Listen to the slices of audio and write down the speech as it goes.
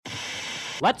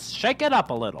Let's shake it up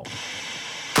a little.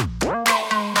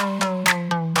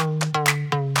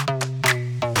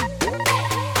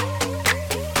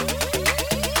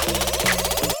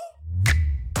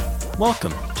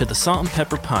 Welcome to the Salt and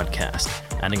Pepper Podcast,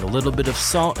 adding a little bit of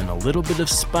salt and a little bit of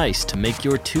spice to make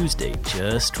your Tuesday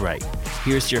just right.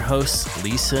 Here's your hosts,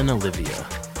 Lisa and Olivia.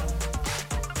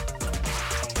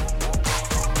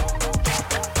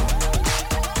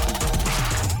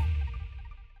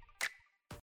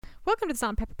 Welcome to the Salt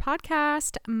and Pepper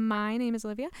Podcast. My name is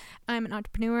Olivia. I'm an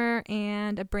entrepreneur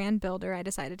and a brand builder. I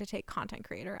decided to take content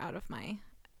creator out of my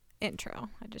intro.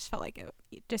 I just felt like it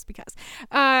just because.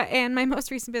 And my most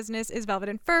recent business is Velvet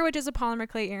and Fur, which is a polymer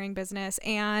clay earring business.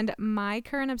 And my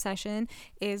current obsession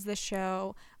is the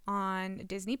show on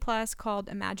Disney Plus called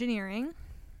Imagineering.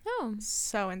 Oh,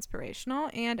 so inspirational.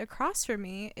 And across from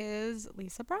me is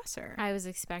Lisa Brosser. I was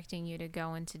expecting you to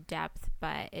go into depth,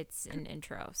 but it's an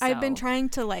intro. So. I've been trying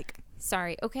to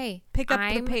pick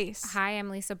up the pace. Hi, I'm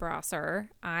Lisa Brosser.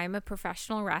 I'm a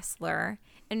professional wrestler.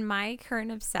 And my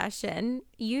current obsession,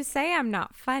 you say I'm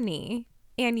not funny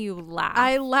and you laugh.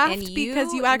 I laughed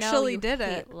because you actually did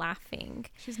hate it. Laughing.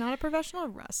 She's not a professional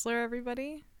wrestler,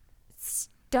 everybody.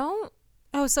 Don't.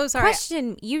 Oh, so sorry.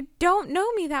 Question. You don't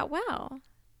know me that well.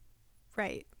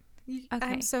 Right. Okay.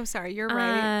 I'm so sorry. You're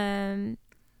right.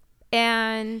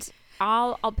 And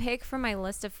I'll pick from my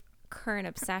list of current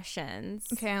obsessions.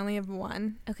 Okay, I only have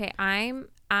one. Okay, I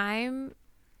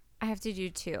have to do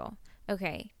two.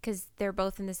 Okay, because they're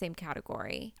both in the same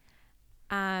category.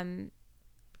 I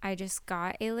just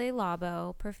got a Le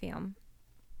Labo perfume.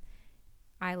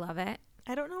 I love it.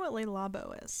 I don't know what Le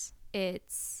Labo is.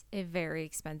 It's a very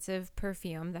expensive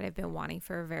perfume that I've been wanting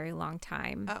for a very long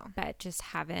time, but just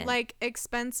haven't. Like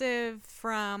expensive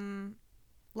from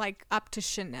like up to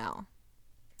Chanel.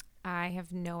 I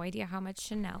have no idea how much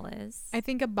Chanel is. I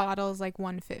think a bottle is like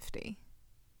 $150.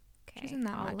 Okay, isn't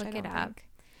that I'll much? look it up.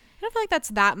 I don't feel like that's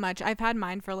that much. I've had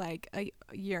mine for like a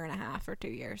year and a half or 2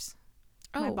 years.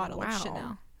 My bottle of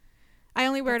Chanel. I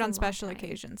only wear it on special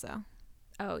occasions though.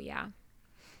 Oh yeah.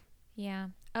 Yeah.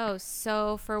 Oh,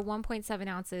 so for 1.7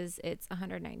 ounces, it's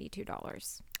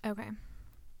 $192. Okay.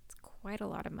 It's quite a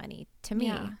lot of money to me.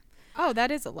 Yeah. Oh,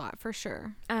 that is a lot for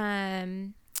sure.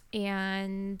 And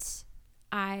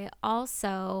I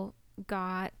also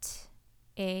got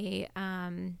a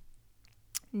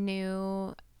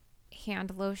new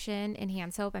hand lotion and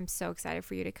hand soap. I'm so excited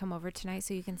for you to come over tonight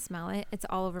so you can smell it. It's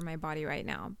all over my body right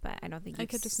now, but I don't think you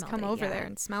could just come over there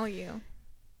and smell you.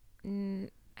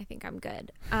 I think I'm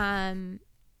good.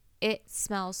 It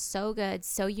smells so good,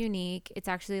 so unique. It's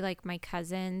actually like my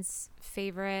cousin's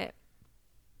favorite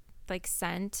like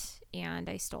scent, and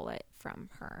I stole it from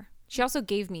her. She also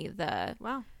gave me the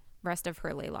rest of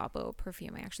her Le Labo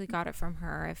perfume. I actually got it from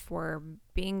her. If we're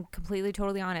being completely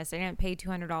totally honest, I didn't pay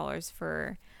 $200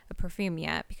 for a perfume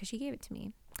yet because she gave it to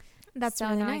me. That's so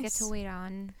really now nice. I get to wait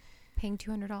on paying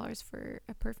 $200 for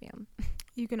a perfume.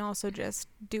 You can also just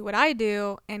do what I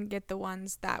do and get the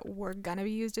ones that were gonna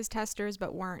be used as testers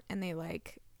but weren't, and they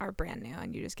like are brand new,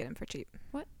 and you just get them for cheap.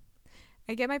 What?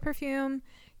 I get my perfume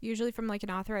usually from like an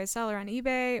authorized seller on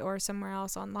eBay or somewhere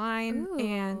else online. Ooh.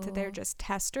 And they're just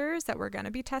testers that were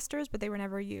gonna be testers, but they were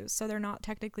never used, so they're not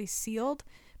technically sealed,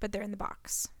 but they're in the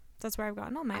box. That's where I've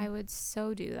gotten all mine. I would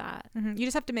so do that. Mm-hmm. You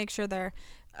just have to make sure they're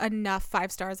enough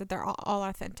 5 stars that they're all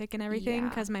authentic and everything,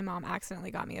 because my mom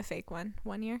accidentally got me a fake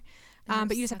one year.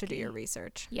 But you just have to do your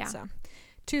research. Yeah. So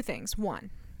 2 things. 1,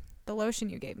 the lotion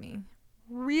you gave me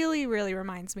really, really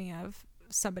reminds me of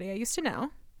somebody I used to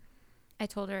know. I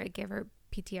told her I'd give her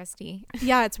PTSD.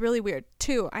 Yeah, it's really weird.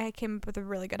 2, I came up with a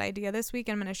really good idea this week,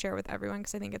 and I'm going to share it with everyone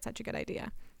because I think it's such a good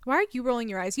idea. Why are you rolling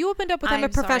your eyes? You opened up with I'm a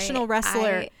professional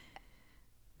wrestler.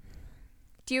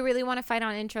 Do you really want to fight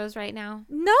on intros right now?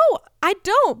 No, I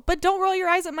don't. But don't roll your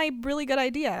eyes at my really good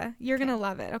idea. You're going to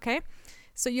love it, okay?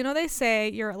 So, they say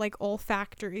your like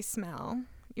olfactory smell,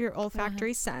 your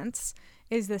olfactory sense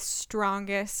is the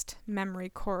strongest memory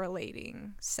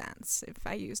correlating sense, if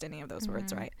I used any of those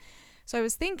words right. So I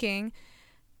was thinking,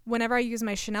 whenever I use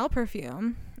my Chanel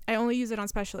perfume, I only use it on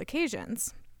special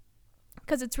occasions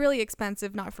because it's really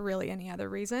expensive, not for really any other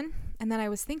reason. And then I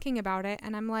was thinking about it,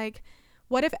 and I'm like,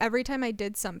 what if every time I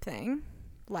did something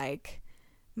like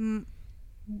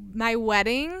my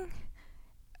wedding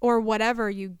or whatever,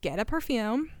 you get a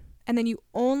perfume and then you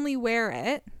only wear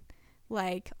it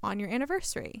like on your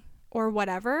anniversary or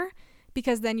whatever,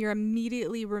 because then you're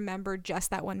immediately remember just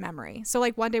that one memory. So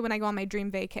like one day when I go on my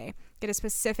dream vacay, get a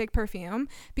specific perfume,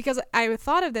 because I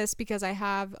thought of this because I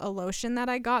have a lotion that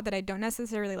I got that I don't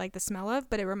necessarily like the smell of,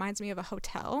 but it reminds me of a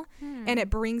hotel and it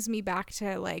brings me back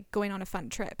to like going on a fun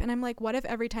trip. And I'm like, what if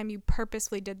every time you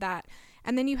purposefully did that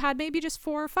and then you had maybe just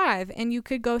 4 or 5 and you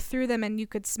could go through them and you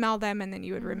could smell them and then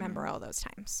you would remember all those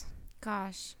times.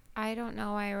 Gosh, I don't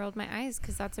know why I rolled my eyes,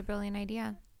 because that's a brilliant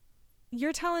idea.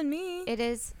 You're telling me. It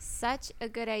is such a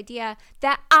good idea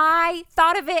that I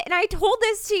thought of it, and I told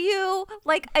this to you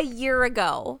like a year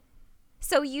ago.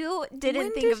 So you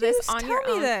didn't think of this on your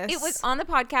own. It was on the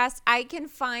podcast. I can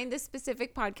find the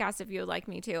specific podcast if you would like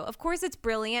me to. Of course, it's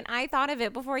brilliant. I thought of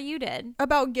it before you did.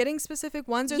 About getting specific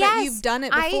ones, or that you've done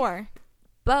it before?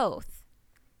 Both.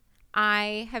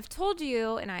 I have told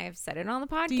you, and I have said it on the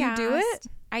podcast. Do you do it?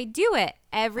 I do it.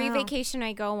 Every vacation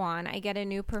I go on, I get a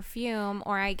new perfume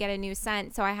or I get a new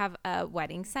scent. So I have a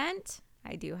wedding scent.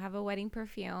 I do have a wedding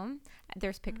perfume.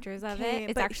 There's pictures of it.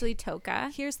 It's actually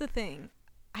Toka. Here's the thing.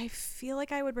 I feel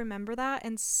like I would remember that,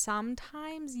 and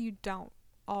sometimes you don't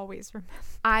always remember.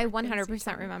 I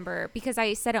 100% remember because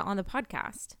I said it on the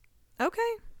podcast. Okay.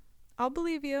 I'll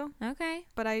believe you. Okay.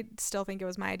 But I still think it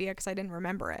was my idea because I didn't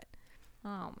remember it.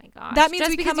 Oh my gosh. That means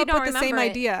we come up with the same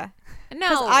idea.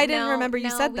 No, I didn't remember you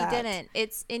said that. No, we didn't.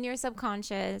 It's in your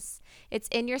subconscious. It's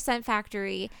in your scent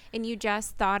factory, and you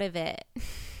just thought of it.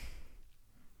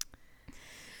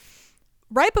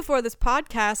 Right before this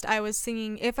podcast, I was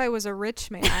singing "If I Was a Rich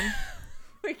Man,"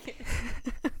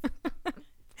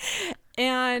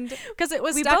 and because it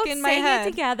was stuck in my head. It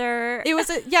together. It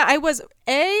was I was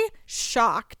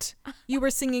shocked you were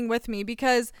singing with me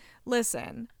because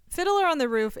listen. Fiddler on the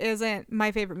Roof isn't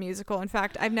my favorite musical. In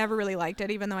fact, I've never really liked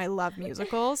it, even though I love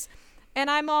musicals.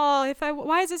 And I'm all,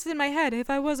 why is this in my head? If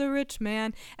I was a rich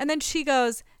man. And then she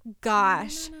goes,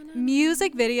 gosh,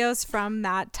 music videos from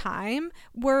that time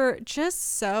were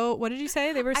just so, what did you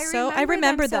say? They were I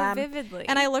remember them so vividly.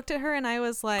 And I looked at her and I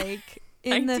was like,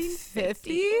 in the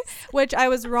 50s, which I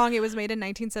was wrong. It was made in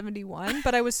 1971,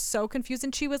 but I was so confused.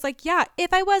 And she was like, yeah,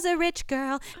 if I was a rich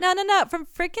girl. No, from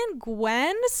freaking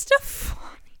Gwen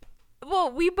Stefani.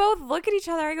 Well, we both look at each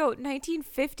other. I go,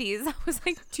 1950s. That was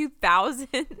like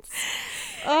 2000s.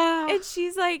 And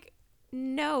she's like,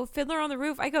 no, Fiddler on the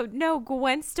Roof. I go, no,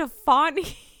 Gwen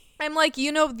Stefani. I'm like,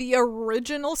 the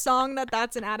original song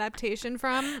that's an adaptation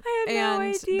from. I had no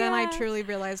idea. Then I truly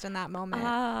realized in that moment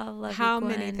how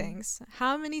many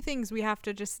things we have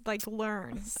to just like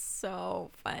learn.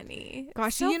 So funny.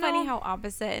 Gosh, so funny how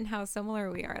opposite and how similar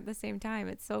we are at the same time.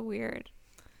 It's so weird.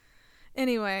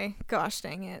 Anyway, gosh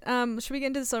dang it. Should we get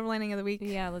into the silver lining of the week?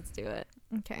 Yeah, let's do it.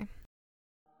 Okay.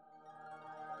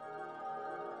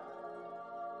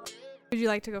 Would you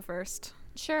like to go first?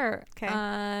 Sure.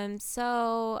 Okay.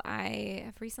 So I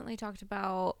have recently talked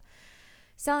about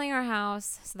selling our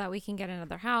house so that we can get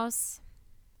another house.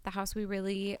 The house we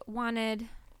really wanted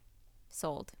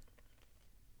sold.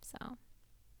 So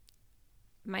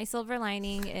my silver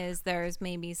lining is there's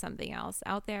maybe something else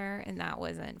out there, and that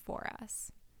wasn't for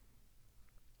us.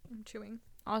 I'm chewing.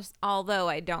 Although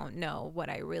I don't know what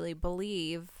I really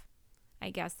believe, I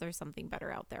guess there's something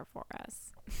better out there for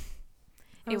us.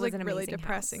 It was an really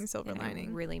depressing silver lining.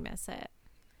 I really miss it.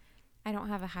 I don't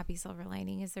have a happy silver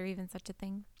lining. Is there even such a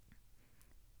thing?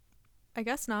 I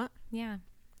guess not. Yeah.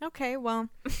 Okay, well,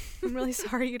 I'm really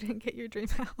sorry you didn't get your dream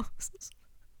house.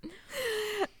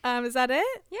 Is that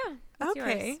it? Yeah.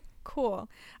 Okay, yours. Cool.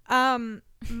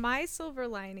 My silver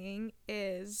lining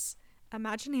is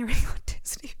Imagineering on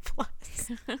Disney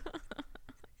Plus.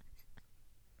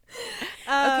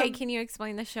 Okay, can you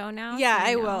explain the show now? Yeah,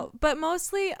 I will. But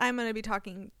mostly I'm going to be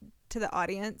talking to the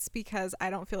audience because I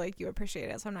don't feel like you appreciate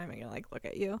it. So I'm not even going to look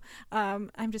at you. I'm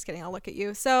just kidding. I'll look at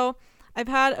you. So I've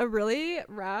had a really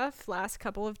rough last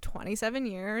couple of 27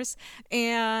 years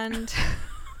and...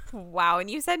 Wow, and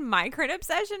you said my current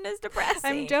obsession is depressing.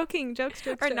 I'm joking. Jokes.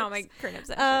 Or not my current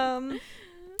obsession.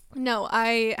 No,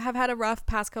 I have had a rough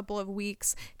past couple of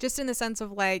weeks just in the sense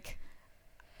of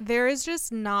there is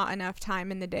just not enough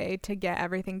time in the day to get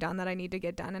everything done that I need to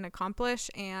get done and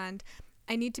accomplish, and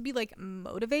I need to be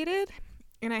motivated,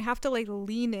 and I have to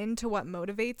lean into what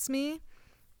motivates me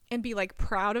and be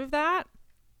proud of that.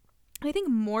 I think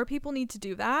more people need to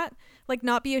do that,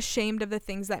 not be ashamed of the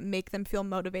things that make them feel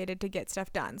motivated to get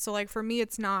stuff done. So for me,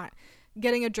 it's not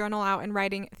getting a journal out and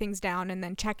writing things down and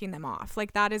then checking them off.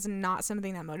 That is not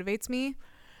something that motivates me.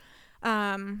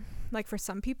 For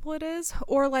some people it is,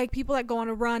 or people that go on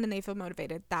a run and they feel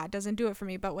motivated. That doesn't do it for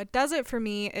me. But what does it for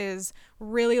me is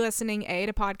really listening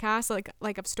to podcasts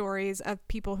of stories of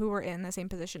people who were in the same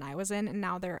position I was in and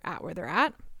now they're at where they're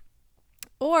at,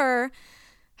 or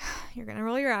you're gonna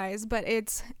roll your eyes, but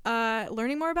it's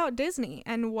learning more about Disney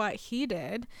and what he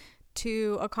did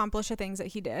to accomplish the things that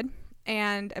he did.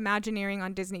 And Imagineering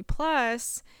on Disney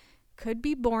Plus could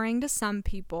be boring to some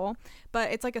people,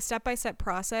 but it's like a step-by-step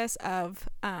process of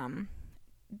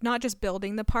not just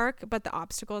building the park, but the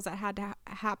obstacles that had to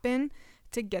happen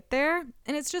to get there.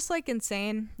 And it's just like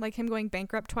insane, like him going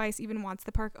bankrupt twice even once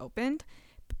the park opened,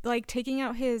 like taking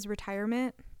out his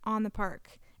retirement on the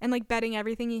park and like betting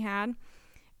everything he had.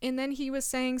 And then he was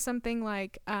saying something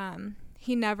like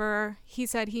he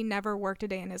said he never worked a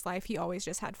day in his life. He always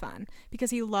just had fun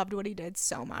because he loved what he did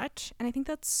so much. And I think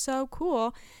that's so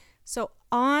cool. So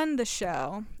on the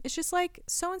show, it's just like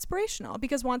so inspirational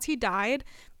because once he died,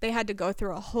 they had to go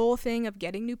through a whole thing of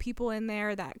getting new people in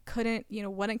there that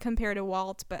wouldn't compare to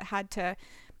Walt, but had to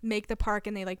make the park,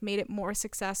 and they like made it more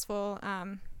successful.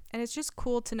 And it's just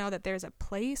cool to know that there's a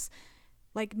place,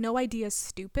 like no idea is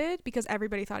stupid because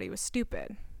everybody thought he was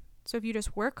stupid. So if you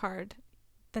just work hard,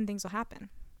 then things will happen.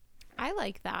 I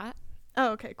like that.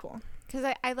 Oh, okay, cool.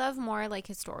 Because I love more like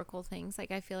historical things.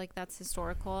 Like I feel like that's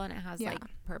historical and it has like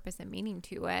purpose and meaning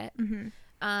to it.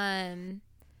 Mm-hmm.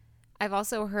 I've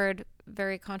also heard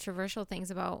very controversial things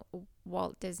about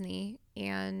Walt Disney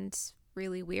and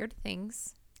really weird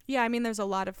things. Yeah, I mean there's a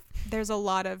lot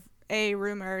of A,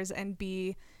 rumors, and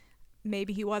B,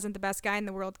 maybe he wasn't the best guy in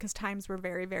the world because times were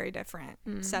very, very different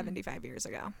 75 years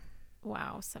ago.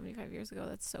 Wow, 75 years ago.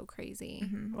 That's so crazy.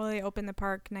 Mm-hmm. Well, they opened the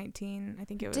park I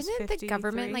think it was Didn't the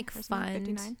government like fund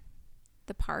 59?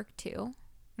 The park too?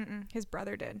 His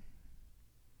brother did.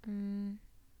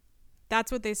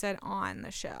 That's what they said on the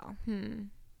show.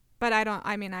 But I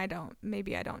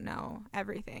don't know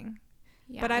everything.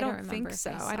 Yeah, but I don't think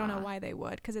so. I don't know why they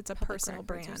would, because it's a personal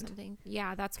brand or something.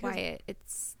 Yeah, that's why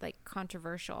it's like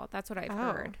controversial. That's what I've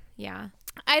heard. Yeah.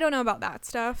 I don't know about that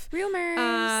stuff.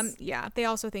 Rumors. Yeah, they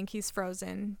also think he's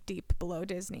frozen deep below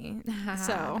Disney.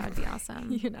 So that'd be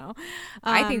awesome.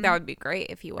 I think that would be great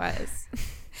if he was.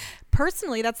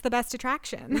 Personally, that's the best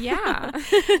attraction. Yeah.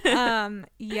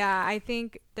 Yeah, I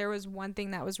think there was one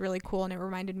thing that was really cool, and it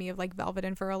reminded me of like Velvet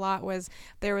and Fur a lot, was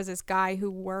there was this guy who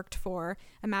worked for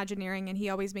Imagineering, and he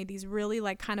always made these really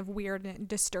like kind of weird and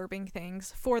disturbing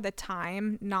things for the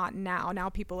time, not now. Now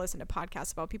people listen to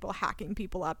podcasts about people hacking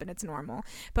people up and it's normal.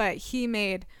 But he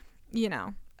made,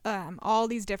 all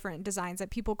these different designs that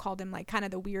people called him like kind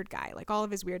of the weird guy, like all of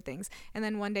his weird things. And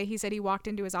then one day he said he walked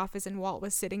into his office and Walt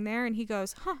was sitting there, and he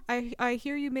goes, I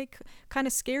hear you make kind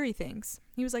of scary things.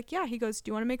 He was like, yeah. He goes, do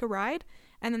you want to make a ride?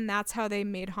 And then that's how they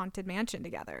made Haunted Mansion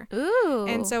together. Ooh.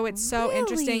 And so it's so really?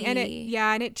 Interesting.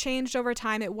 And it changed over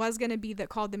time. It was going to be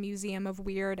called the Museum of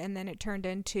Weird, and then it turned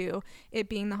into it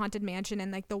being the Haunted Mansion,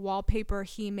 and like the wallpaper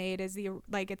he made is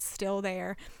it's still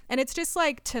there. And it's just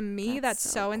like, to me, that's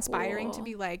so inspiring cool. To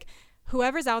be like,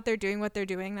 whoever's out there doing what they're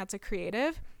doing, that's a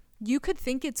creative. You could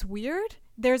think it's weird.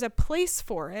 There's a place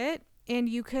for it, and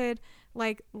you could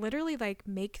like literally like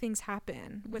make things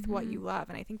happen with what you love.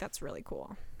 And I think that's really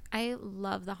cool. I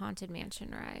love the Haunted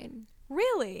Mansion ride.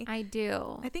 Really? I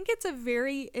do. I think it's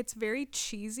very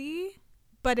cheesy,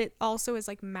 but it also is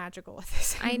like magical at the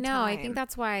same time. I know. I think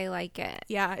that's why I like it.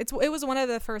 Yeah, it was one of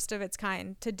the first of its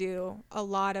kind to do a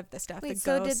lot of the stuff, the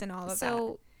ghosts and all of that.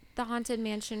 So the Haunted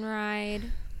Mansion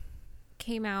ride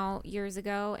came out years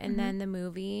ago, and then the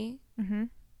movie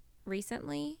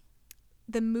recently.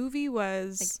 The movie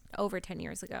was like over 10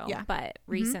 years ago, but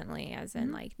recently, as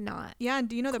in like not. Yeah, and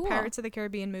do you know the Pirates of the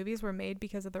Caribbean movies were made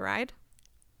because of the ride?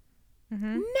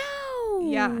 No.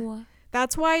 Yeah,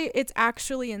 that's why it's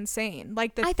actually insane.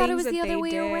 Like I thought it was the other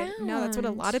way around. No, that's what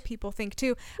a lot of people think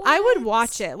too. What? I would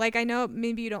watch it. Like I know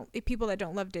maybe you don't, people that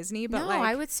don't love Disney, but no,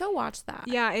 I would so watch that.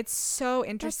 Yeah, it's so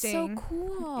interesting. That's so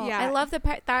cool. Yeah, I love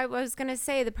I was gonna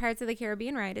say the Pirates of the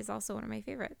Caribbean ride is also one of my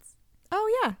favorites.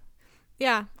 Oh yeah.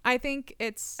 Yeah, I think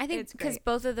because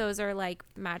both of those are like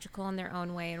magical in their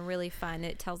own way and really fun.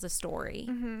 It tells a story.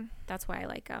 That's why I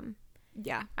like them.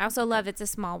 Yeah. I also love It's a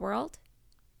Small World.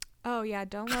 Oh yeah,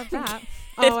 don't love that.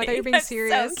 Oh, I thought you were being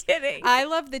serious. So kidding. I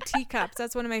love the teacups.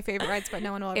 That's one of my favorite rides, but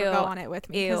no one will ever go on it with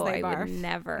me because they barf. I would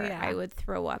never. Yeah. I would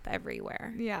throw up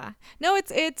everywhere. Yeah. No,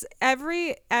 it's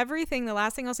everything. The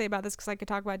last thing I'll say about this, because I could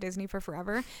talk about Disney for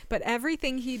forever, but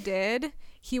everything he did,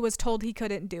 he was told he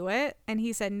couldn't do it, and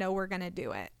he said, no, we're gonna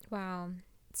do it. Wow.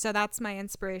 So that's my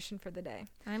inspiration for the day.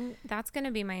 That's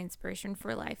gonna be my inspiration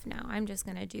for life now. I'm just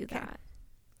gonna do that.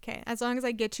 Okay, as long as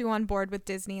I get you on board with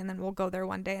Disney, and then we'll go there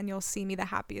one day, and you'll see me the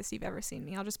happiest you've ever seen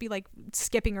me. I'll just be like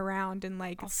skipping around and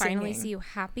like I'll singing. finally see you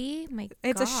happy.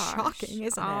 It's shocking,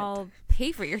 isn't it? I'll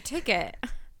pay for your ticket.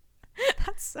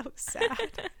 That's so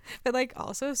sad, but like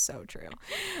also so true.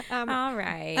 All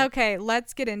right. Okay,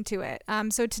 let's get into it.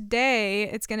 So today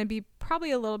it's going to be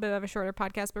probably a little bit of a shorter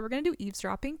podcast, but we're going to do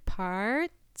eavesdropping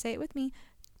part, say it with me,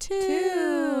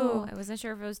 2. I wasn't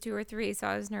sure if it was 2 or 3, so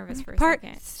I was nervous for a Part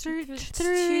second.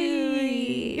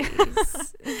 3.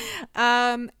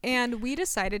 And we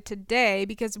decided today,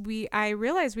 because I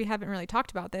realized we haven't really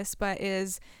talked about this, but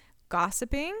is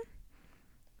gossiping.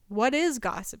 What is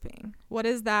gossiping? What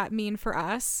does that mean for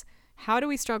us? How do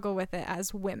we struggle with it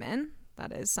as women?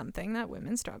 That is something that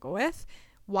women struggle with.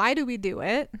 Why do we do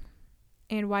it?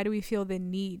 And why do we feel the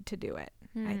need to do it?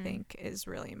 I think is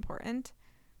really important.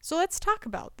 So let's talk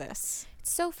about this.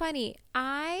 It's so funny.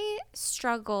 I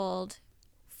struggled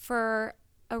for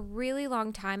a really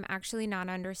long time actually not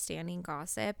understanding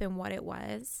gossip and what it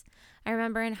was. I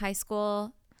remember in high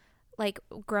school, like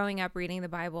growing up reading the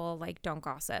Bible, like don't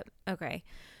gossip. Okay.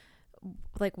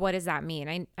 Like, what does that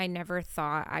mean? I never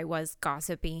thought I was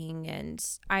gossiping, and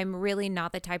I'm really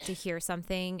not the type to hear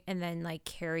something and then like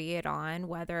carry it on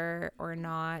whether or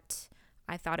not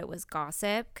I thought it was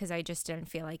gossip, because I just didn't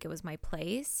feel like it was my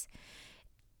place.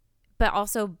 But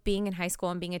also being in high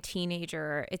school and being a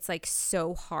teenager, it's like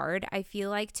so hard, I feel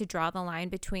like, to draw the line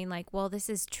between like, well, this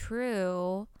is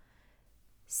true,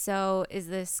 so is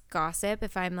this gossip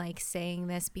if I'm like saying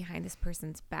this behind this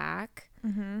person's back?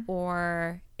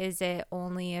 Or is it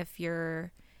only if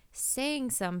you're saying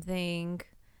something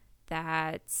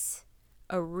that's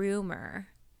a rumor?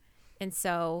 And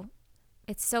so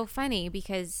it's so funny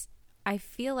because I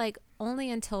feel like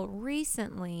only until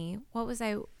recently, what was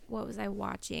I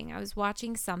watching? I was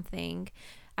watching something.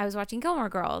 I was watching Gilmore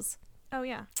Girls. Oh,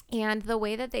 yeah. And the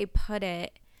way that they put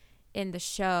it in the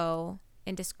show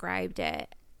and described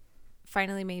it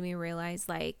finally made me realize,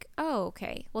 like, oh,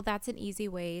 okay, well, that's an easy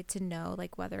way to know,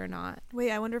 like, whether or not.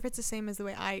 Wait, I wonder if it's the same as the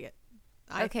way I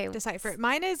decipher it.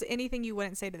 Mine is anything you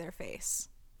wouldn't say to their face.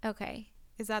 Okay.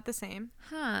 Is that the same?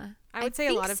 Huh. I would say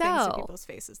a lot of things to people's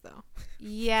faces, though.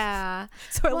 Yeah.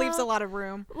 So it leaves a lot of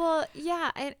room. Well,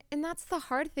 yeah. And that's the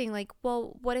hard thing. Like,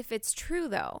 well, what if it's true,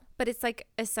 though? But it's like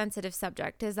a sensitive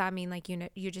subject. Does that mean, like,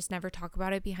 you just never talk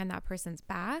about it behind that person's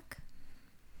back?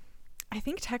 I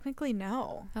think technically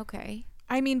no. Okay.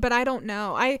 I mean, but I don't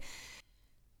know. I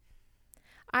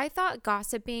thought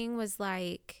gossiping was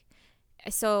like,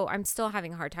 so I'm still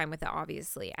having a hard time with it,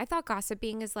 obviously. I thought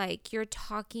gossiping is like you're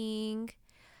talking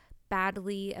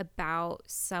badly about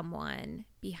someone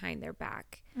behind their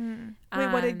back.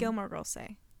 Wait, what did Gilmore Girls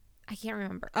say? I can't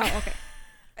remember. Oh, okay.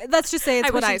 Let's just say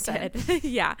it's what I said.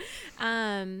 Yeah.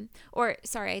 Or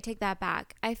sorry, I take that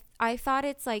back. I thought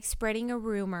it's like spreading a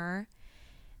rumor.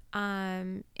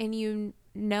 And you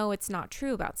know it's not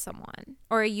true about someone,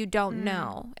 or you don't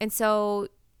know, and so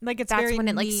like that's when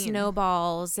it like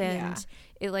snowballs and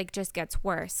it like just gets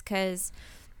worse. Because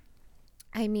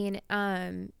I mean,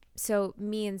 so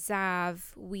me and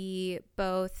Zav, we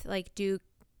both like do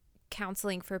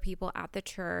counseling for people at the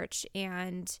church,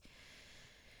 and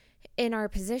in our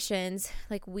positions,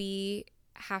 like we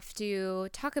have to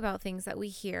talk about things that we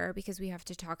hear, because we have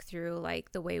to talk through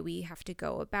like the way we have to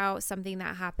go about something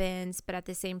that happens. But at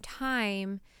the same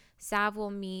time, Zav will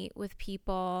meet with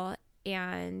people,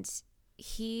 and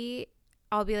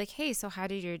I'll be like, hey, so how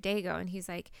did your day go? And he's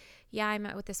like, yeah, I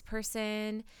met with this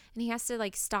person. And he has to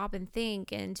like stop and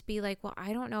think and be like, well,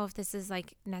 I don't know if this is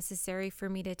like necessary for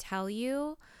me to tell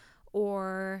you,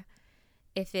 or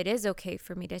if it is okay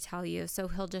for me to tell you. So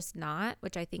he'll just not,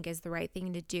 which I think is the right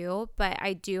thing to do. But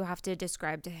I do have to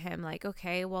describe to him like,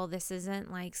 okay, well, this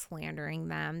isn't like slandering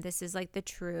them. This is like the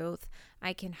truth.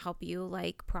 I can help you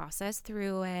like process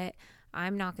through it.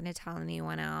 I'm not going to tell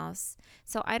anyone else.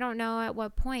 So I don't know at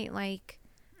what point, like,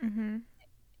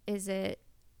 is it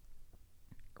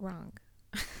wrong?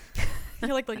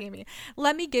 You're like looking at me.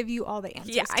 Let me give you all the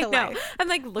answers. Yeah, to I know. Life. I'm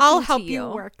like looking I'll to help you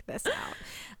work this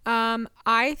out.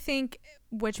 I think,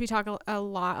 which we talk a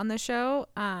lot on the show,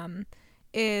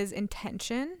 is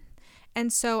intention.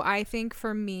 And so I think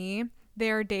for me,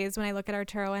 there are days when I look at our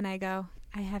tarot and I go,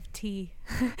 I have tea.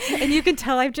 And you can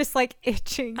tell I'm just like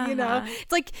itching, you know?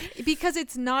 It's like, because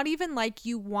it's not even like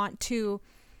you want to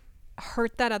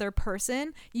hurt that other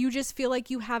person. You just feel like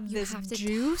you have this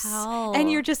juice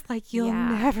and you're just like, you'll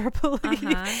never believe.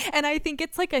 And I think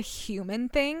it's like a human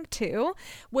thing too,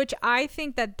 which I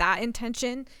think that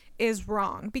intention is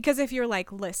wrong. Because if you're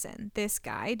like, listen, this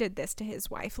guy did this to his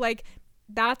wife, like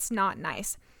that's not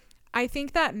nice. I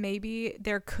think that maybe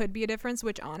there could be a difference,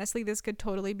 which honestly, this could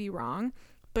totally be wrong,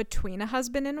 between a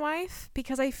husband and wife,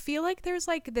 because I feel like there's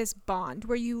like this bond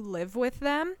where you live with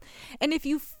them, and if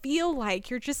you feel like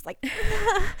you're just like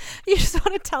you just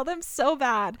want to tell them so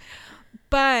bad.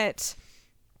 But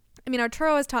I mean,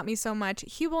 Arturo has taught me so much.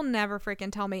 He will never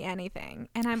freaking tell me anything.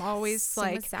 And I'm always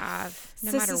Same with Zav,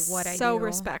 no matter what I do. So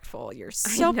respectful. You're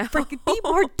so freaking, be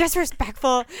more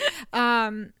disrespectful.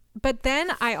 But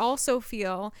then I also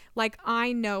feel like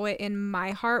I know it in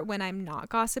my heart when I'm not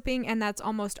gossiping. And that's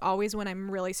almost always when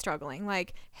I'm really struggling.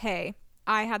 Like, hey,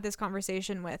 I had this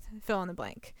conversation with fill in the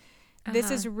blank.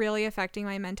 This is really affecting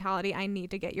my mentality. I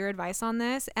need to get your advice on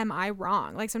this. Am I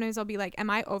wrong? Like sometimes I'll be like, am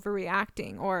I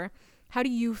overreacting? Or how do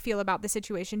you feel about the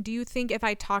situation? Do you think if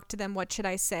I talk to them, what should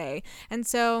I say? And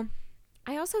so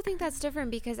I also think that's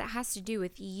different because it has to do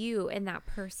with you and that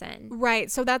person.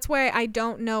 Right. So that's why I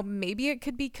don't know. Maybe it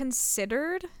could be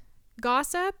considered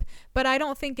gossip, but I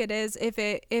don't think it is if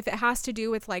it has to do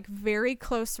with like very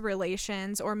close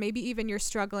relations, or maybe even you're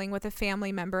struggling with a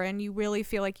family member and you really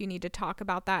feel like you need to talk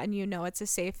about that and you know it's a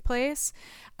safe place.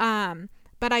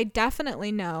 But I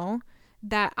definitely know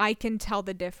that I can tell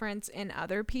the difference in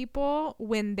other people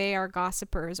when they are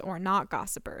gossipers or not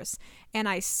gossipers. And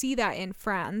I see that in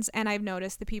friends, and I've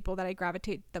noticed the people that I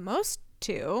gravitate the most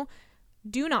to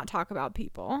do not talk about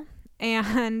people.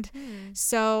 And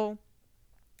so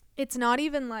it's not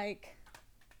even like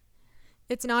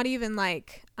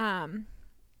I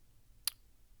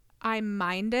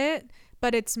mind it,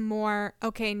 but it's more,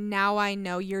 okay, now I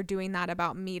know you're doing that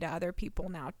about me to other people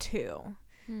now too.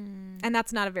 And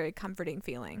that's not a very comforting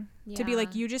feeling to be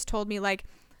like, you just told me like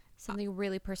something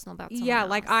really personal about someone else. else.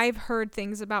 Like I've heard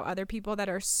things about other people that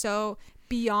are so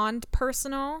beyond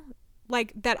personal,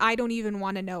 like that I don't even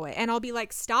want to know it. And I'll be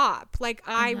like, stop. Like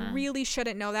I really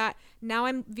shouldn't know that. Now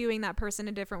I'm viewing that person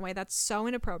a different way. That's so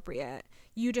inappropriate.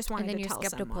 You just wanted to tell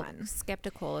someone.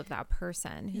 Skeptical of that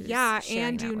person. Who's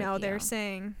and you know they're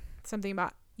saying something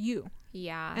about you.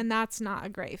 Yeah. And that's not a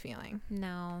great feeling.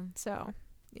 No. So,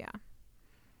 yeah.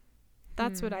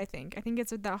 That's what I think. I think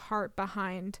it's the heart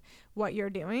behind what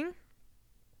you're doing,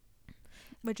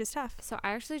 which is tough. So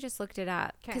I actually just looked it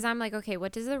up because I'm like, okay,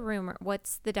 what's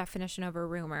the definition of a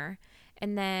rumor?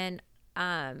 And then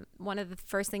one of the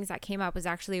first things that came up was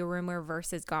actually a rumor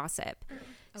versus gossip.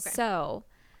 Okay. So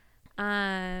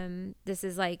this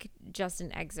is like just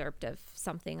an excerpt of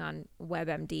something on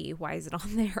WebMD. Why is it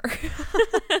on there?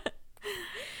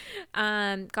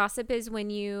 Gossip is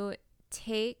when you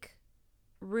take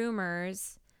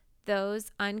rumors,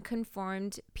 those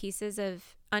unconfirmed pieces of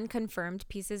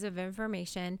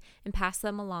information, and pass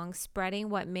them along, spreading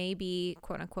what may be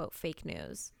quote unquote fake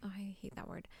news. Oh, I hate that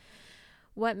word.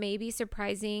 What may be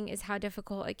surprising is how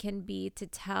difficult it can be to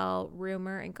tell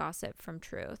rumor and gossip from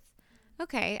truth.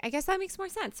 Okay, I guess that makes more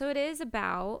sense. So it is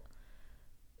about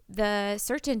the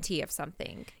certainty of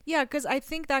something. Yeah, because I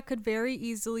think that could very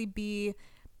easily be,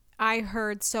 I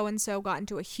heard so and so got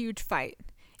into a huge fight.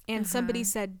 And somebody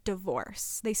said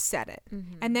divorce. They said it.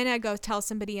 And then I go tell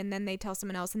somebody, and then they tell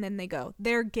someone else, and then they go,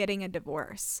 they're getting a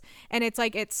divorce. And it's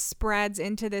like it spreads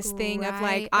into this thing of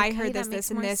like, I heard this,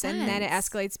 and this, and then it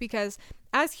escalates, because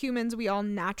as humans, we all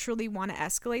naturally want to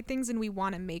escalate things, and we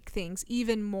want to make things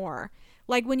even more.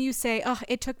 Like when you say, oh,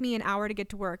 it took me an hour to get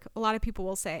to work. A lot of people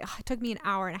will say, oh, it took me an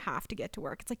hour and a half to get to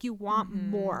work. It's like you want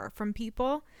more from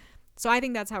people. So I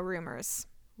think that's how rumors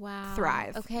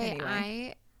thrive. Okay,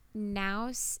 anyway. Now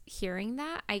hearing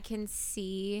that, I can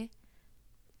see,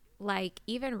 like,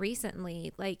 even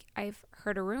recently, like, I've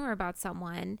heard a rumor about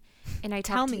someone, and I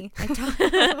tell me.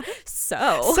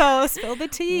 So spill the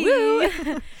tea.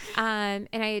 Woo. And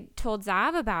I told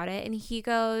Zav about it, and he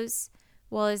goes,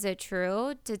 well, is it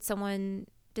true? Did someone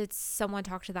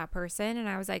talk to that person? And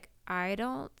I was like, I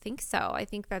don't think so. I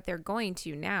think that they're going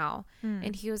to now.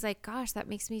 And he was like, gosh, that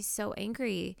makes me so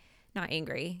angry. Not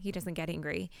angry. He doesn't get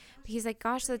angry. But he's like,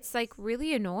 gosh, that's like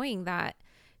really annoying that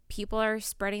people are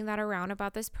spreading that around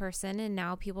about this person, and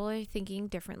now people are thinking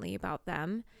differently about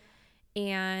them.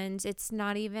 And it's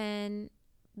not even,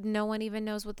 no one even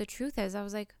knows what the truth is. I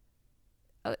was like,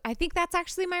 oh, I think that's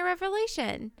actually my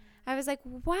revelation. I was like,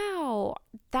 wow,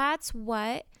 that's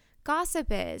what gossip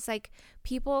is. Like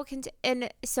people can, and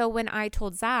so when I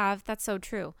told Zav, that's so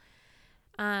true.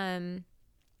 When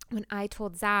I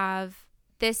told Zav,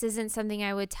 this isn't something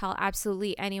I would tell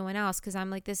absolutely anyone else, because I'm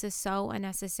like, this is so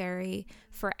unnecessary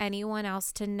for anyone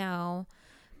else to know.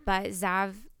 But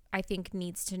Zav, I think,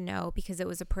 needs to know, because it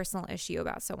was a personal issue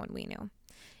about someone we knew.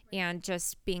 And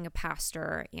just being a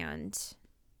pastor and,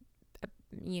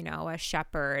 you know, a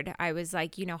shepherd, I was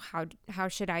like, you know, how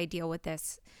should I deal with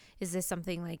this? Is this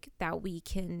something like that we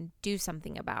can do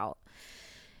something about?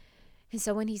 And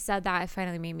so when he said that, it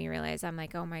finally made me realize, I'm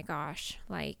like, oh my gosh,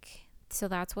 like, so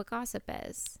that's what gossip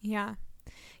is. Yeah.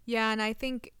 Yeah. And I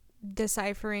think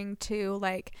deciphering too,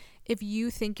 like, if you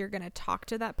think you're going to talk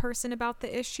to that person about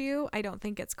the issue, I don't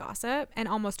think it's gossip. And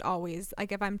almost always,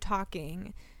 like, if I'm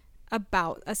talking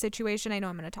about a situation, I know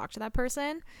I'm going to talk to that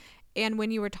person. And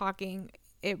when you were talking,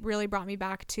 it really brought me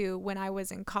back to when I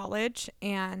was in college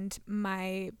and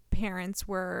my parents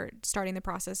were starting the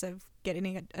process of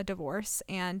getting a divorce.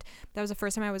 And that was the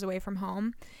first time I was away from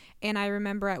home. And I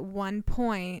remember at one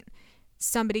point,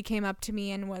 somebody came up to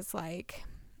me and was like,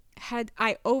 had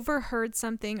I overheard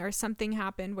something or something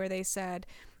happened where they said,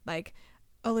 like,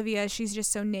 Olivia, she's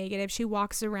just so negative. She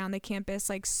walks around the campus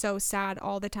like so sad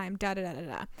all the time, da da da da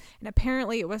da. And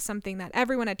apparently it was something that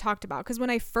everyone had talked about. Because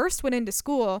when I first went into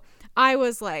school, I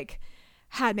was like,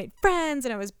 had made friends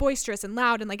and I was boisterous and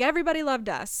loud and like everybody loved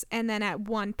us. And then at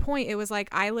one point it was like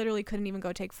I literally couldn't even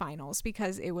go take finals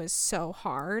because it was so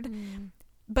hard.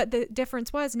 But the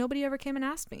difference was nobody ever came and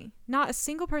asked me. Not a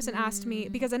single person asked me,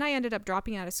 because then I ended up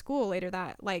dropping out of school later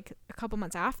that, like, a couple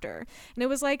months after. And it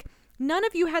was like, none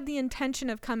of you had the intention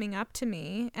of coming up to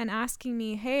me and asking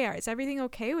me, hey, is everything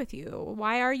okay with you?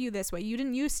 Why are you this way? You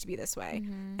didn't used to be this way.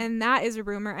 And that is a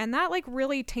rumor. And that, like,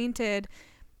 really tainted,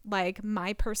 like,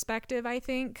 my perspective, I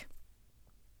think,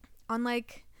 on,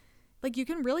 like you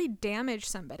can really damage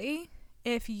somebody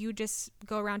if you just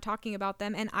go around talking about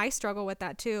them. And I struggle with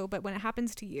that too, but when it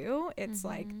happens to you, it's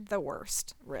like the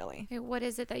worst, really. What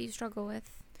is it that you struggle with?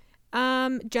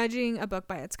 Judging a book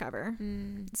by its cover.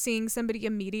 Seeing somebody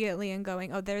immediately and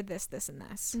going, oh, they're this and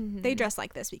this. They dress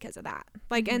like this because of that.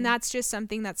 Like, and that's just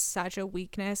something that's such a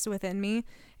weakness within me,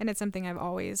 and it's something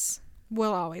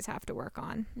will always have to work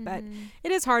on. But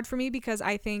it is hard for me because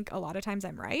I think a lot of times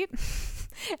I'm right.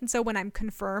 And so when I'm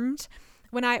confirmed,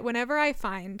 whenever I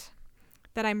find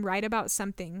that I'm right about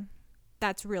something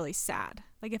that's really sad.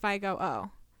 Like if I go,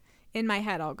 oh, in my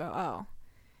head, I'll go, oh,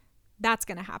 that's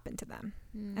going to happen to them.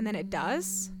 And then it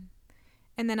does.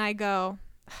 And then I go,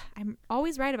 I'm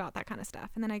always right about that kind of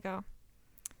stuff. And then I go,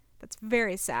 that's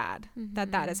very sad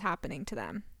that is happening to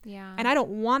them. Yeah. And I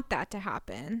don't want that to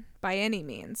happen by any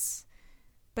means.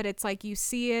 But it's like you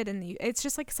see it and it's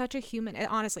just like such a human,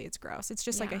 honestly, it's gross. It's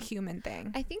just like a human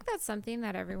thing. I think that's something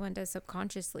that everyone does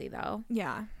subconsciously though.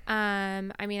 Yeah.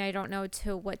 I mean, I don't know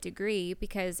to what degree,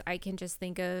 because I can just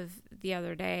think of the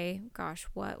other day, gosh,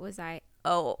 what was I?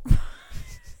 Oh,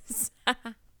 oh my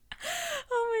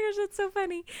gosh, that's so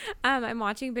funny. I'm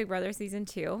watching Big Brother season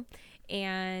 2.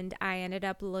 And I ended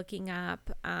up looking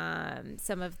up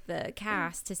some of the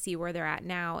cast to see where they're at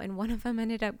now. And one of them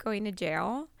ended up going to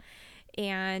jail.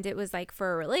 And it was like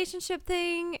for a relationship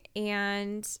thing.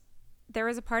 And there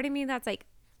was a part of me that's like,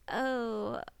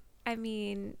 oh, I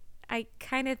mean, I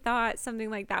kind of thought something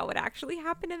like that would actually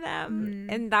happen to them.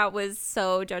 And that was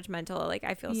so judgmental. Like,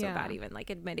 I feel so bad even like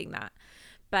admitting that.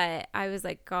 But I was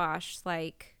like, gosh,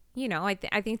 like, you know,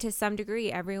 I think to some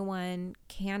degree everyone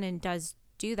can and does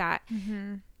do that.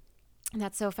 And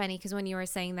that's so funny because when you were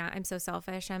saying that, I'm so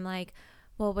selfish. I'm like,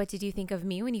 well, what did you think of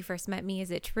me when you first met me? Is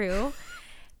it true?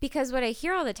 Because what I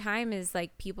hear all the time is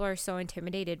like people are so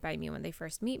intimidated by me when they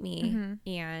first meet me,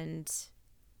 and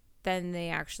then they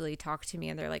actually talk to me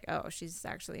and they're like, oh, she's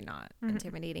actually not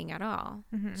intimidating at all.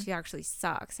 She actually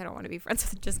sucks. I don't want to be friends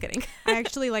with her. Just kidding. I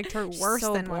actually liked her worse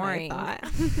so than boring. what I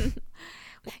thought.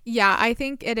 Yeah, I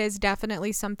think it is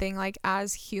definitely something like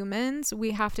as humans,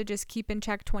 we have to just keep in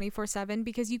check 24/7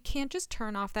 because you can't just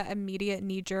turn off that immediate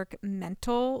knee-jerk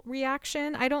mental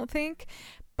reaction, I don't think.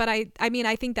 But I mean,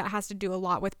 I think that has to do a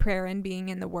lot with prayer and being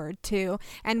in the Word too.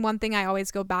 And one thing I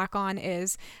always go back on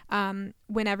is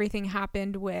when everything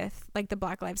happened with like the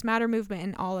Black Lives Matter movement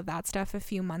and all of that stuff a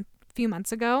few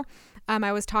months ago,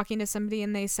 I was talking to somebody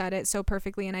and they said it so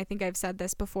perfectly, and I think I've said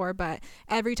this before, but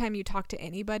every time you talk to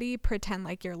anybody, pretend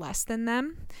like you're less than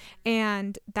them.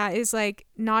 And that is like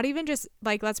not even just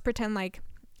like, let's pretend like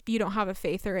you don't have a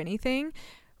faith or anything.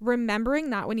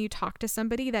 Remembering that when you talk to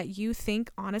somebody that you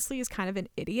think honestly is kind of an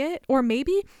idiot, or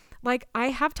maybe like I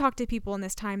have talked to people in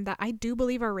this time that I do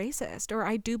believe are racist or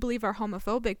I do believe are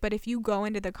homophobic, but if you go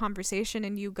into the conversation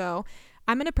and you go,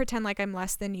 I'm going to pretend like I'm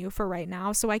less than you for right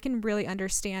now so I can really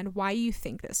understand why you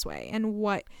think this way and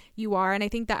what you are. And I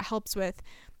think that helps with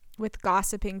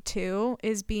gossiping too,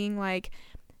 is being like,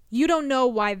 you don't know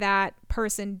why that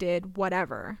person did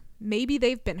whatever. Maybe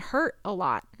they've been hurt a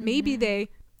lot. Maybe they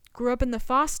grew up in the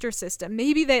foster system.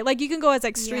 Maybe they, like, you can go as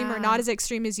extreme or not as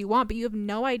extreme as you want, but you have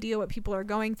no idea what people are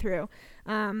going through.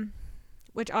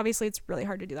 Which obviously it's really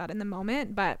hard to do that in the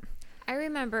moment, but I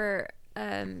remember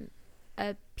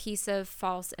a piece of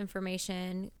false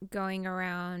information going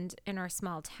around in our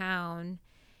small town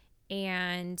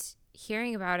and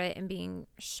hearing about it and being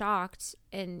shocked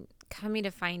and coming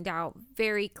to find out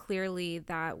very clearly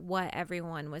that what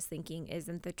everyone was thinking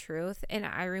isn't the truth. And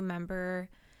I remember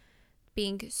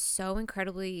being so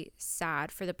incredibly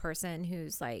sad for the person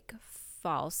who's like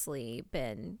falsely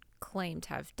been claimed to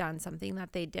have done something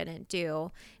that they didn't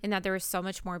do, and that there was so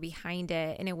much more behind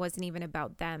it, and it wasn't even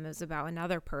about them, it was about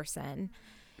another person,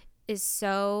 is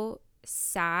so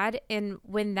sad. And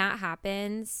when that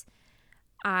happens,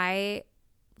 I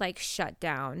like shut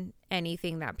down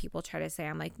anything that people try to say.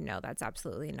 I'm like, no, that's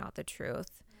absolutely not the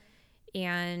truth.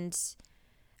 And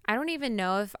I don't even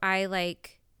know if I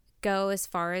like go as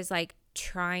far as like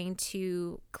trying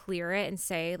to clear it and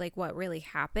say like what really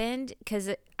happened, because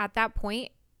at that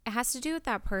point it has to do with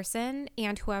that person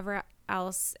and whoever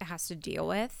else it has to deal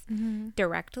with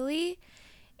directly.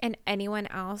 And anyone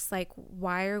else, like,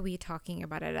 why are we talking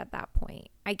about it at that point?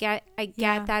 I get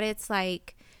that it's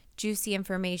like juicy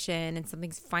information and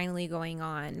something's finally going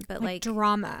on, but like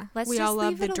drama. We all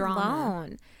love the drama.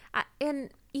 Alone.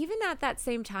 And even at that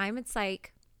same time, it's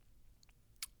like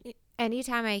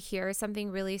anytime I hear something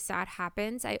really sad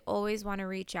happens, I always want to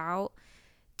reach out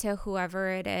to whoever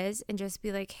it is and just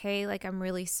be like, hey, like, I'm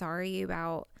really sorry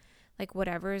about like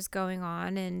whatever is going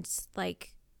on, and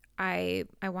like I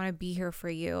want to be here for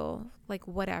you, like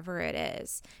whatever it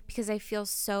is, because I feel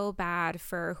so bad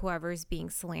for whoever's being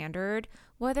slandered,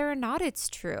 whether or not it's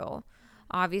true.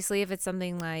 Obviously, if it's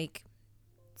something like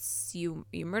you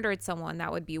murdered someone,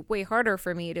 that would be way harder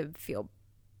for me to feel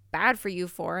bad for you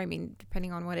for. I mean,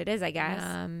 depending on what it is, I guess.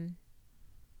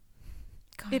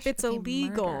 If it's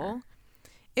illegal, murder.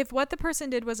 If what the person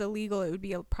did was illegal, it would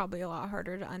be probably a lot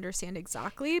harder to understand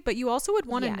exactly. But you also would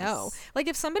want to know. Like,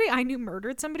 if somebody I knew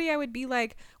murdered somebody, I would be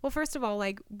like, well, first of all,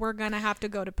 like, we're going to have to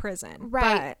go to prison.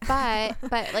 Right. But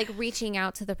like reaching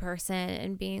out to the person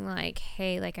and being like,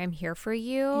 hey, like, I'm here for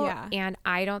you. Yeah. And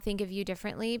I don't think of you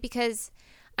differently, because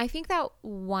I think that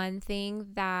one thing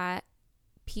that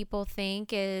people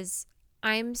think is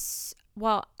I'm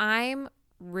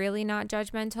really not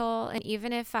judgmental. And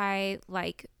even if I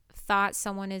like thought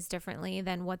someone is differently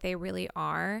than what they really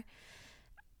are,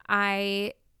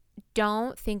 I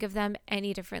don't think of them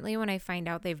any differently when I find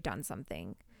out they've done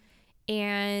something.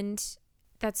 And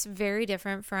that's very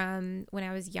different from when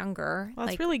I was younger. Well,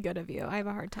 that's really good of you. I have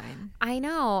a hard time. I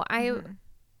know.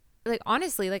 Like,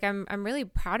 honestly, like I'm really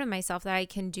proud of myself that I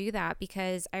can do that,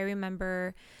 because I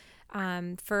remember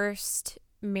first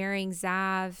marrying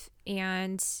Zav,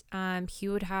 and he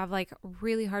would have like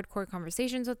really hardcore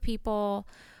conversations with people,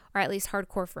 or at least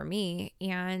hardcore for me,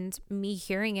 and me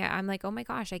hearing it, I'm like, oh my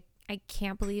gosh, I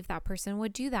can't believe that person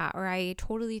would do that, or I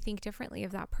totally think differently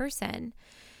of that person.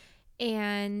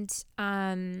 And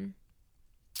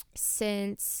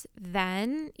since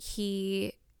then,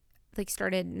 he like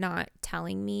started not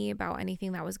telling me about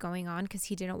anything that was going on, because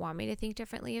he didn't want me to think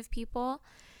differently of people.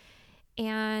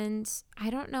 And I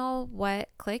don't know what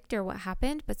clicked or what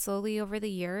happened, but slowly over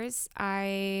the years,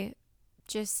 I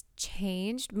just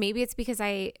changed. Maybe it's because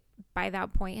I, by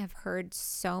that point, have heard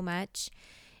so much,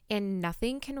 and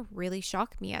nothing can really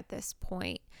shock me at this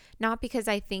point. Not because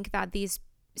I think that these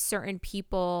certain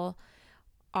people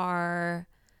are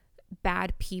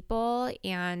bad people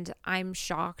and I'm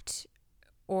shocked,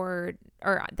 or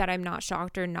that I'm not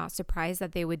shocked or not surprised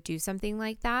that they would do something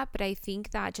like that. But I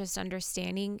think that just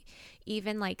understanding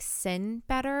even like sin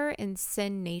better and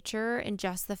sin nature, and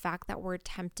just the fact that we're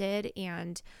tempted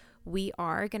and we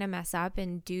are going to mess up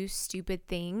and do stupid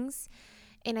things.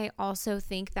 And I also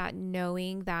think that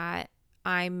knowing that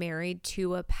I'm married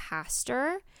to a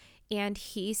pastor and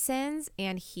he sins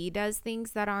and he does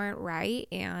things that aren't right,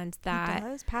 and that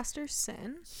does pastors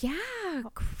sin? Yeah,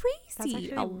 crazy.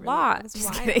 A really, lot.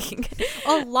 Just kidding.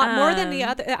 A lot more than the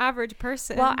average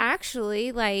person. Well,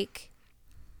 actually, like,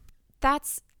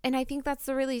 and I think that's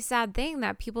the really sad thing,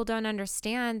 that people don't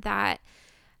understand, that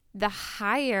the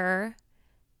higher,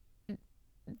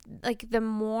 like, the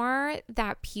more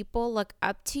that people look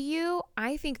up to you,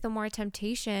 I think the more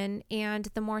temptation and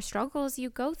the more struggles you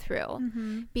go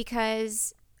through,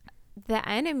 because the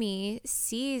enemy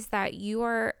sees that you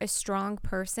are a strong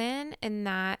person and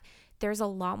that there's a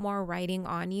lot more writing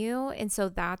on you. And so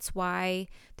that's why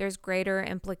there's greater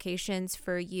implications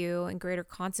for you and greater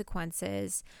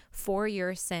consequences for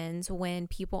your sins when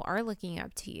people are looking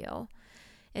up to you.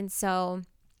 And so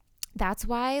that's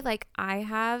why, like, I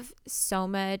have so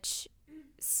much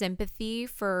sympathy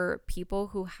for people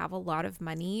who have a lot of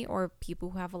money or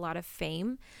people who have a lot of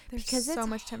fame, because it's so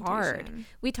much hard.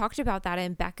 We talked about that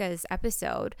in Becca's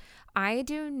episode.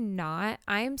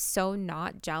 I'm so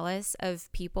not jealous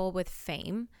of people with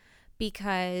fame,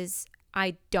 because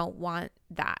I don't want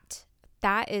that.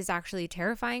 That is actually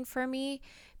terrifying for me,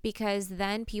 because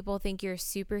then people think you're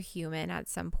superhuman at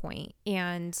some point,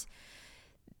 and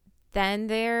then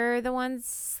they're the ones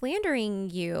slandering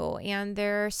you, and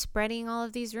they're spreading all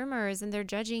of these rumors, and they're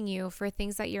judging you for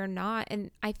things that you're not.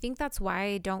 And I think that's why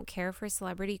I don't care for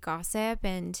celebrity gossip,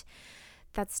 and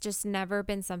that's just never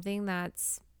been something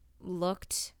that's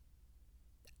looked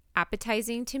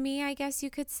appetizing to me, I guess you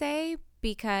could say,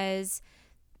 because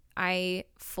I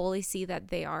fully see that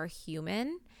they are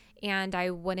human, and I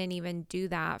wouldn't even do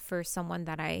that for someone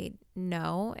that I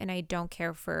know, and I don't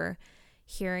care for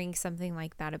hearing something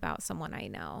like that about someone I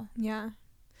know. Yeah.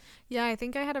 I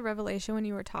think I had a revelation when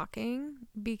you were talking,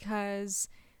 because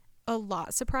a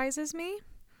lot surprises me,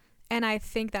 and I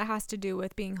think that has to do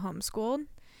with being homeschooled.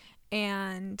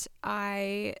 And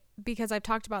because I've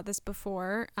talked about this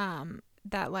before,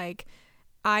 that like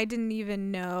I didn't even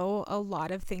know a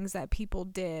lot of things that people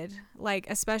did, like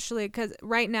especially because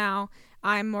right now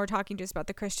I'm more talking just about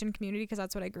the Christian community because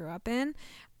that's what I grew up in.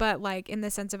 But like in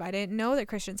the sense of, I didn't know that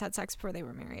Christians had sex before they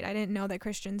were married. I didn't know that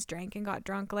Christians drank and got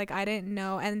drunk. Like I didn't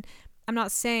know. And I'm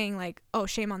not saying like, oh,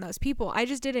 shame on those people. I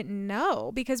just didn't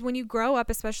know, because when you grow up,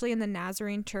 especially in the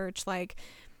Nazarene church, like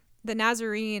the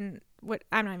Nazarene,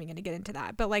 I'm not even going to get into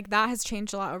that, but like that has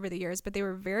changed a lot over the years, but they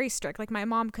were very strict. Like my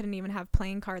mom couldn't even have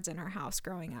playing cards in her house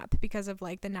growing up because of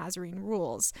like the Nazarene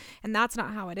rules, and that's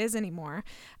not how it is anymore.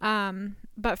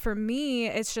 But for me,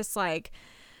 it's just like,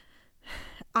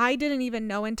 I didn't even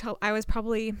know until I was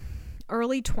probably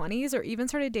early 20s or even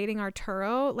started dating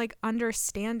Arturo, like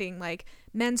understanding like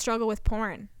men struggle with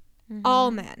porn. All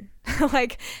men.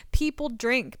 Like people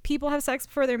drink, people have sex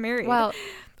before they're married. Well,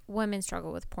 women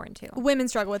struggle with porn too. Women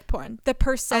struggle with porn. The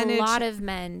percentage. A lot of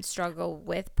men struggle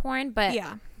with porn, but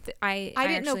yeah, I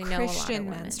didn't know actually Christian know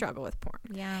a lot of men struggle with porn.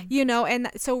 Yeah. You know,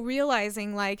 and so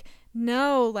realizing like,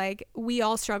 no, like we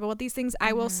all struggle with these things.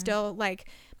 I will still like,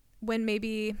 when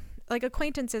maybe like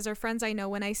acquaintances or friends I know,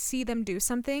 when I see them do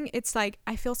something, it's like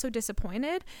I feel so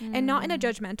disappointed, and not in a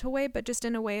judgmental way, but just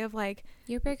in a way of like,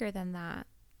 you're bigger than that.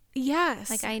 Yes.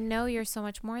 Like I know you're so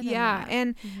much more than that.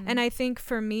 And I think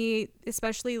for me,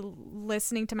 especially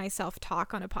listening to myself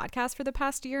talk on a podcast for the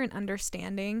past year and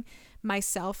understanding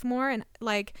myself more, and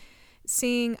like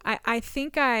seeing, I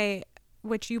think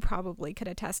which you probably could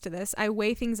attest to this, I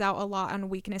weigh things out a lot on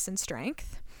weakness and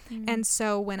strength. And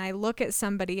so when I look at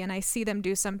somebody and I see them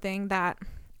do something that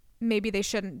maybe they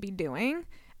shouldn't be doing,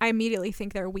 I immediately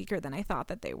think they're weaker than I thought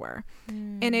that they were.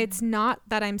 And it's not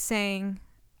that I'm saying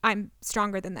I'm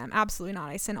stronger than them. Absolutely not.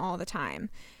 I sin all the time.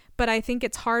 But I think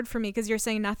it's hard for me because you're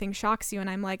saying nothing shocks you. And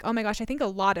I'm like, oh my gosh, I think a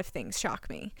lot of things shock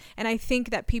me. And I think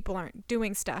that people aren't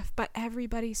doing stuff, but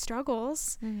everybody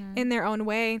struggles in their own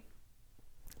way.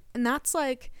 And that's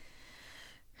like,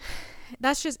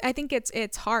 that's just, I think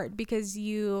it's hard because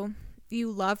you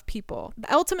love people.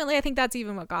 Ultimately, I think that's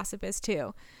even what gossip is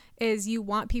too, is you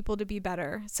want people to be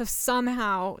better. So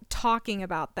somehow talking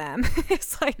about them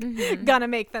is like gonna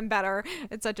make them better.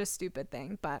 It's such a stupid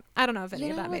thing, but I don't know if any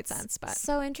of that made sense. But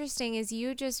so interesting is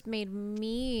you just made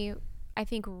me, I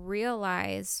think,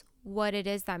 realize what it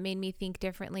is that made me think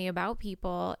differently about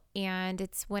people. And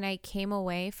it's when I came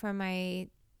away from my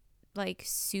like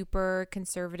super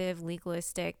conservative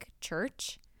legalistic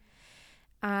church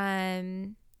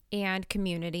and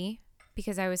community,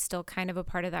 because I was still kind of a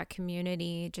part of that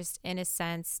community, just in a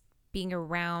sense, being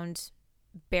around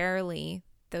barely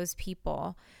those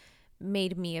people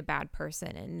made me a bad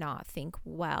person and not think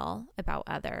well about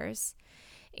others.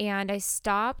 And I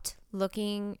stopped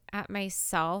looking at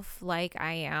myself like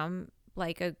I am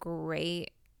like a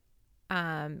great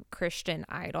Christian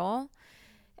idol.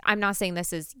 I'm not saying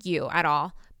this is you at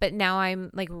all, but now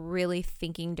I'm like really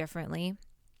thinking differently,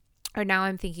 or now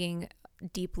I'm thinking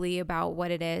deeply about what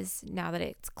it is now that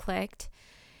it's clicked.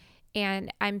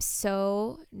 And I'm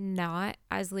so not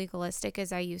as legalistic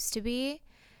as I used to be,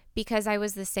 because I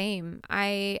was the same.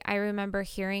 I remember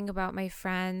hearing about my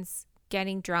friends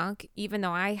getting drunk, even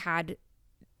though I had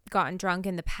gotten drunk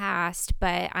in the past,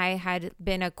 but I had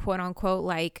been a quote unquote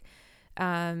like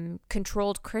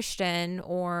controlled Christian,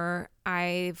 or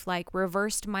I've like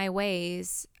reversed my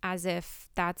ways, as if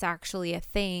that's actually a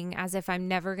thing, as if I'm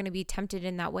never going to be tempted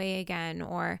in that way again,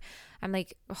 or I'm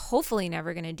like hopefully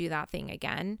never going to do that thing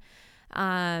again.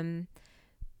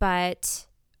 But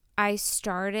I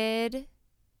started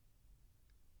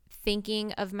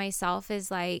thinking of myself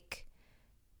as like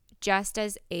just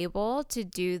as able to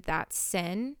do that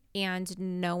sin, and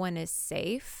no one is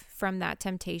safe from that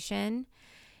temptation.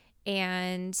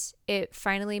 And it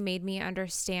finally made me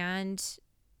understand,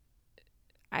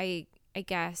 I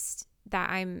guess, that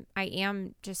I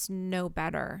am just no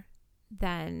better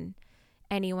than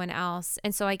anyone else.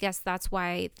 And so I guess that's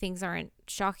why things aren't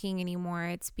shocking anymore.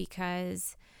 It's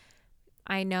because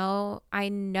I know I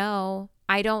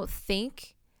don't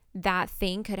think that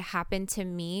thing could happen to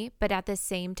me, but at the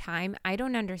same time, I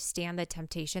don't understand the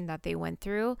temptation that they went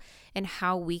through and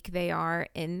how weak they are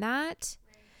in that.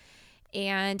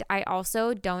 And I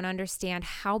also don't understand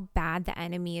how bad the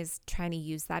enemy is trying to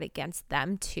use that against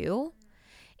them too.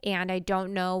 And I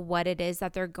don't know what it is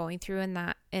that they're going through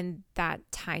in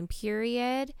that time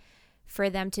period for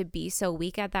them to be so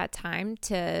weak at that time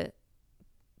to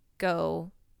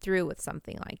go through with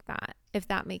something like that, if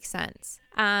that makes sense.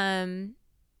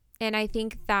 And I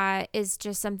think that is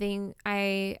just something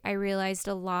I realized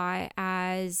a lot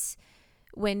as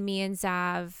when me and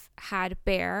Zav had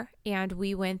Bear, and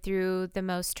we went through the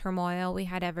most turmoil we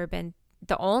had ever been,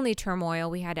 the only turmoil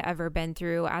we had ever been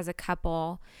through as a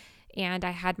couple. And I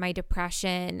had my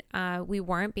depression. We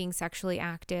weren't being sexually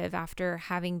active after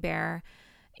having Bear,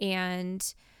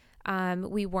 and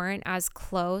we weren't as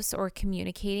close or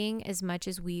communicating as much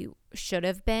as we should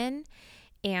have been.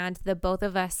 And the both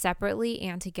of us separately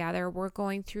and together were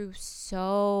going through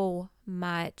so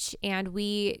much. And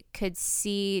we could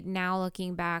see now,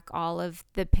 looking back, all of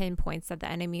the pinpoints that the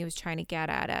enemy was trying to get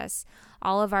at us,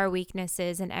 all of our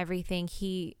weaknesses and everything.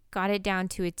 He got it down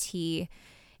to a T.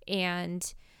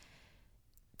 And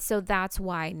so that's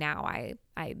why now I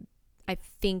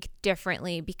think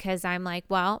differently, because I'm like,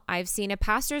 well, I've seen a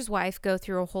pastor's wife go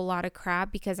through a whole lot of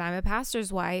crap because I'm a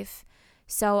pastor's wife.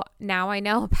 So now I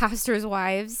know pastors'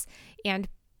 wives and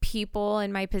people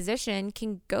in my position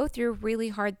can go through really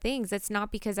hard things. It's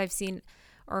not because I've seen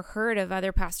or heard of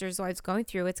other pastors' wives going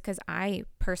through. It's because I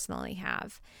personally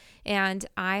have. And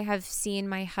I have seen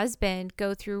my husband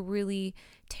go through really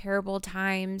terrible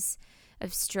times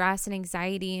of stress and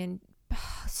anxiety and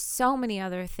so many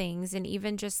other things, and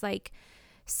even just like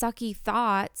sucky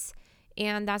thoughts.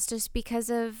 And that's just because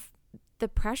of the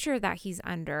pressure that he's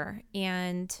under.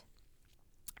 And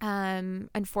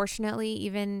unfortunately,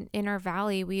 even in our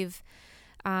valley, we've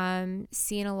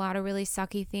seen a lot of really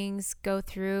sucky things go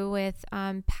through with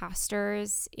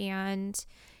pastors, and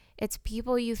it's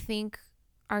people you think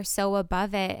are so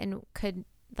above it and could,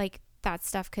 like, that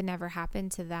stuff could never happen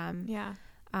to them. Yeah.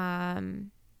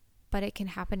 But it can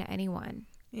happen to anyone.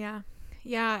 Yeah.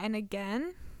 Yeah. And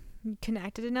again,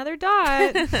 connected another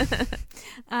dot.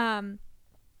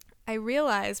 I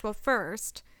realized, well,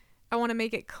 first, I want to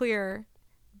make it clear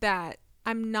that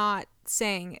I'm not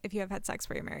saying if you have had sex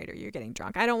before you're married or you're getting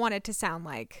drunk. I don't want it to sound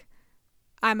like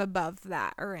I'm above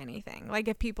that or anything. Like,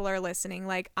 if people are listening,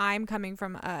 like, I'm coming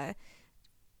from a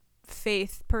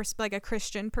faith like a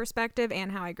Christian perspective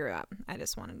and how I grew up. I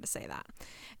just wanted to say that.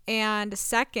 And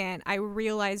second, I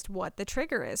realized what the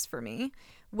trigger is for me,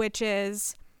 which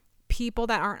is people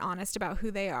that aren't honest about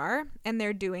who they are, and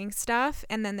they're doing stuff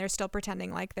and then they're still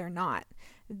pretending like they're not.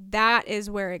 That is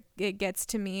where it gets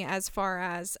to me, as far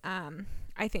as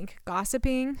I think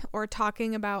gossiping or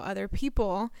talking about other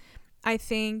people. I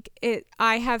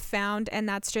have found, and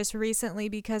that's just recently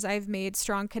because I've made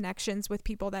strong connections with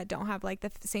people that don't have like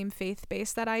the same faith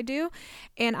base that I do.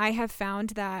 And I have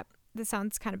found that, this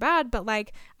sounds kind of bad, but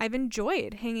like, I've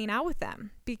enjoyed hanging out with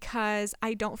them because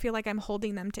I don't feel like I'm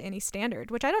holding them to any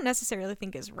standard, which I don't necessarily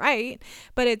think is right.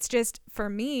 But it's just, for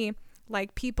me,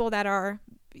 like, people that are,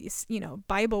 you know,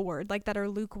 Bible word, like, that are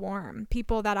lukewarm,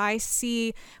 people that I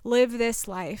see live this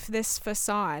life, this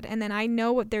facade, and then I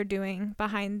know what they're doing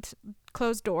behind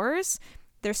closed doors.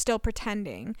 They're still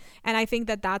pretending. And I think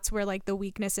that that's where, like, the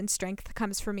weakness and strength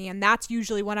comes for me. And that's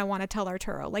usually what I want to tell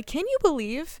Arturo. Like, can you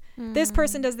believe this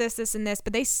person does this, this, and this,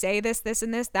 but they say this, this,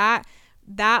 and this, that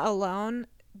alone,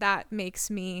 that makes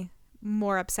me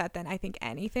more upset than I think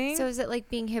anything. So is it like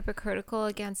being hypocritical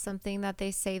against something that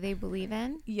they say they believe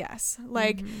in? Yes.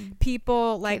 Like,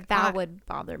 people like that would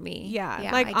bother me. Yeah.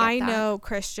 Like, I know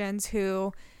Christians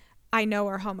who I know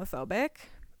are homophobic,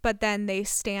 but then they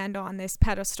stand on this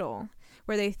pedestal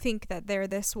where they think that they're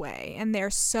this way and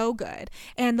they're so good,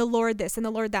 and the Lord this and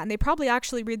the Lord that, and they probably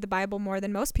actually read the Bible more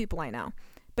than most people I know,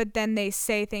 but then they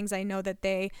say things, I know that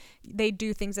they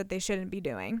do things that they shouldn't be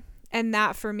doing. And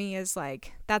that, for me, is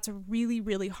like, that's really,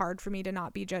 really hard for me to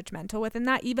not be judgmental within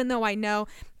that, even though I know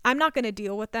I'm not going to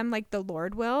deal with them like the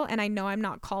Lord will. And I know I'm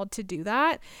not called to do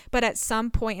that. But at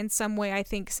some point, in some way, I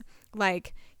think,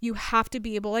 like, you have to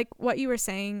be able, like what you were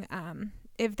saying,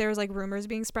 if there's like rumors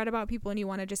being spread about people and you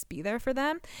want to just be there for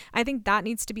them, I think that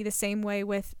needs to be the same way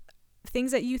with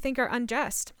things that you think are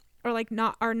unjust. or like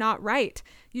are not right,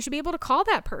 you should be able to call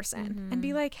that person and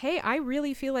be like, hey, I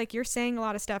really feel like you're saying a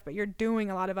lot of stuff, but you're doing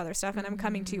a lot of other stuff, and I'm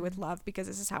coming to you with love because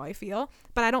this is how I feel.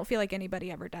 But I don't feel like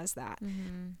anybody ever does that.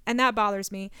 And that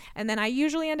bothers me. And then I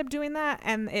usually end up doing that,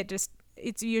 and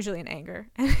it's usually in anger,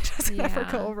 and it doesn't ever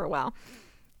go over well.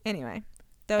 Anyway,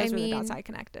 those were the dots I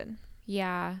connected.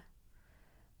 Yeah.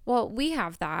 Well, we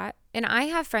have that. And I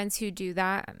have friends who do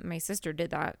that. My sister did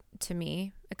that to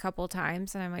me a couple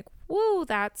times. And I'm like, whoa,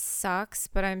 that sucks.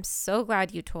 But I'm so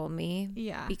glad you told me.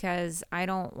 Yeah. Because I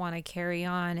don't want to carry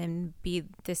on and be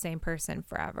the same person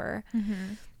forever.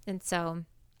 And so,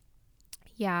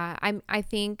 yeah, I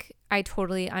think I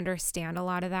totally understand a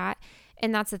lot of that.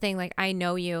 And that's the thing. Like, I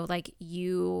know you. Like,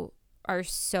 you are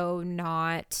so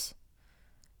not...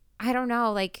 I don't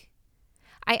know. Like,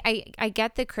 I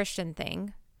get the Christian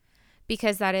thing.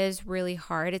 Because that is really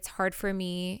hard. It's hard for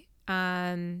me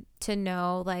to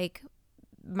know, like,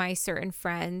 my certain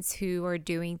friends who are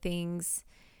doing things.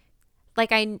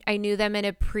 Like, I knew them in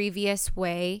a previous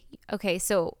way. Okay,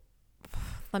 so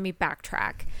let me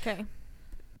backtrack. Okay.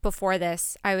 Before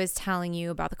this, I was telling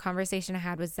you about the conversation I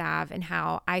had with Zav and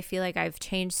how I feel like I've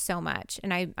changed so much.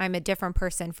 And I'm a different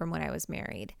person from when I was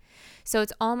married. So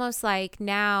it's almost like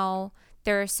now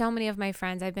there are so many of my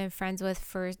friends I've been friends with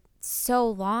for so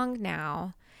long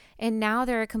now, and now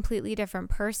they're a completely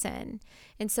different person.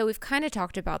 And so we've kind of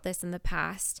talked about this in the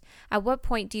past. At what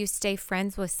point do you stay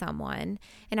friends with someone,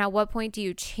 and at what point do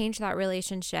you change that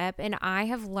relationship? And I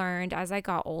have learned as I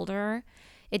got older,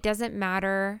 it doesn't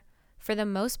matter for the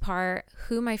most part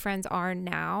who my friends are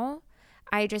now.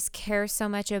 I just care so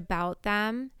much about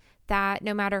them that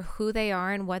no matter who they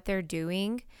are and what they're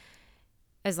doing,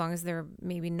 as long as they're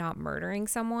maybe not murdering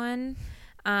someone,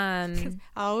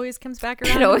 always comes back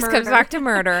around. It always comes back to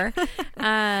murder.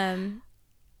 I'm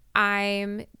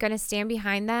gonna stand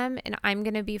behind them, and I'm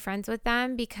gonna be friends with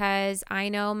them because I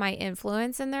know my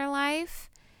influence in their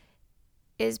life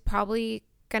is probably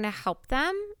gonna help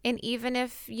them. And even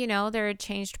if, you know, they're a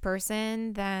changed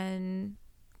person, then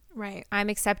right, I'm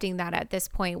accepting that at this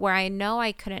point where I know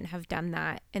I couldn't have done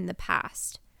that in the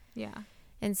past. Yeah.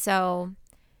 And so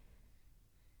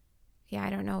yeah, I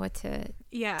don't know what to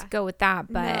go with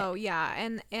that, but no, yeah.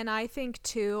 And I think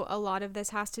too, a lot of this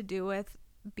has to do with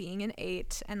being an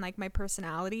 8 and like my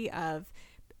personality of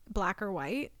black or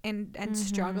white, and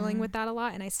struggling with that a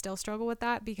lot. And I still struggle with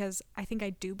that because I think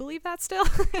I do believe that still.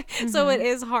 So it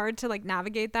is hard to like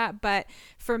navigate that. But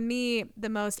for me, the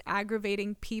most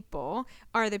aggravating people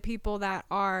are the people that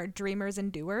are dreamers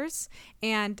and doers.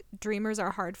 And dreamers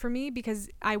are hard for me because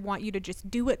I want you to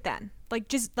just do it then. Like,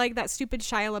 just like that stupid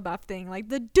Shia LaBeouf thing, like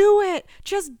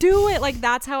just do it. Like,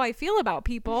 that's how I feel about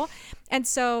people. And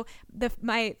so the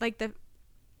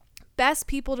best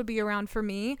people to be around for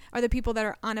me are the people that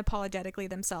are unapologetically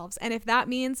themselves. And if that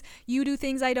means you do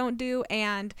things I don't do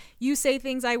and you say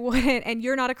things I wouldn't and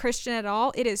you're not a Christian at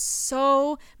all, it is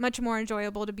so much more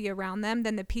enjoyable to be around them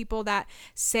than the people that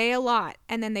say a lot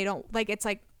and then they don't, like, it's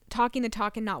like talking the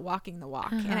talk and not walking the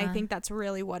walk. And I think that's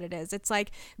really what it is. It's like,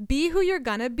 be who you're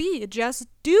gonna be. Just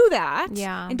do that.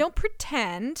 Yeah. And don't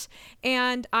pretend.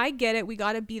 And I get it. We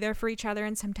got to be there for each other.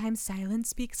 And sometimes silence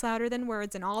speaks louder than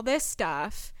words and all this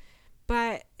stuff.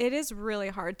 But it is really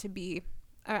hard to be.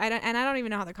 I don't even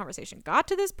know how the conversation got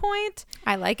to this point.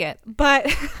 I like it.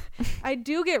 But I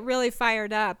do get really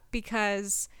fired up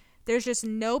because there's just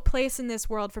no place in this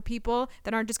world for people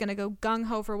that aren't just going to go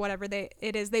gung-ho for whatever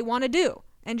it is they want to do.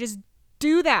 And just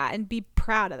do that and be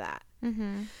proud of that.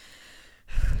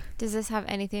 Does this have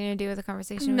anything to do with the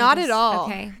conversation? Not at all.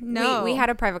 Okay. No. We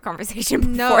had a private conversation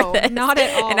before this. Not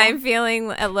at all. And I'm feling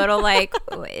a little like,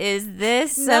 is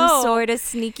this some sort of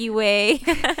sneaky way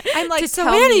I'm like, to so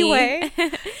tell anyway.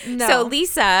 me? No. So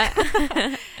Lisa.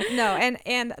 No.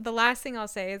 And the last thing I'll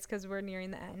say is, because we're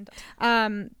nearing the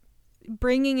end,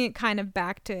 bringing it kind of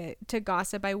back to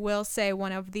gossip, I will say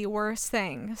one of the worst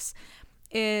things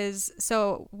is,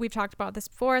 so we've talked about this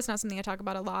before, it's not something I talk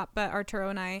about a lot, but Arturo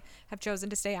and I have chosen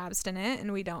to stay abstinent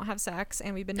and we don't have sex,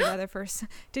 and we've been together for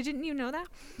didn't you know that?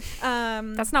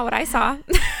 That's not what I saw.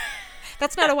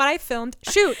 That's not what I filmed.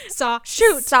 Saw,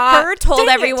 heard, told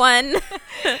everyone.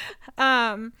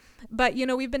 But you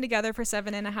know, we've been together for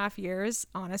 7.5 years.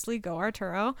 Honestly, go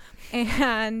Arturo.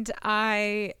 And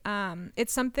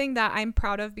it's something that I'm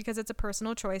proud of because it's a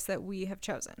personal choice that we have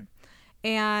chosen.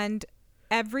 And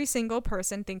every single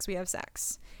person thinks we have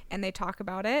sex, and they talk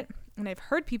about it, and I've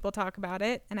heard people talk about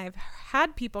it, and I've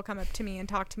had people come up to me and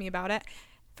talk to me about it.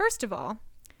 First of all,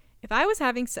 if I was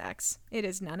having sex, it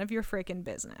is none of your freaking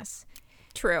business.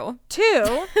 True.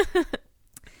 2,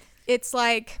 it's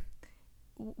like,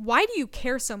 why do you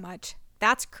care so much?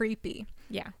 That's creepy.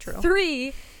 Yeah, true.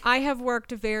 3, I have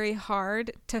worked very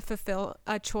hard to fulfill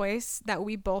a choice that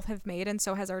we both have made, and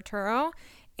so has Arturo.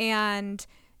 And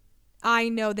I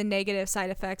know the negative side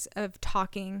effects of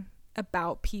talking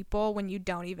about people when you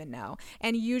don't even know.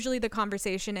 And usually the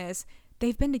conversation is,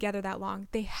 they've been together that long,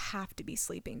 they have to be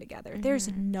sleeping together. There's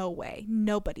no way.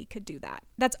 Nobody could do that.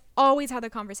 That's always how the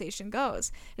conversation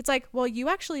goes. It's like, well, you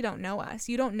actually don't know us.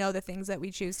 You don't know the things that we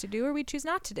choose to do or we choose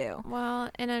not to do. Well,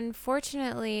 and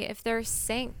unfortunately, if they're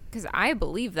saying, because I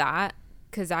believe that,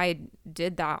 because I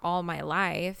did that all my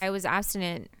life. I was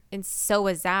abstinent, and so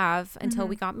was Zav until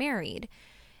we got married.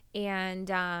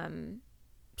 And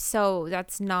so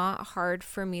that's not hard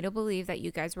for me to believe that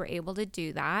you guys were able to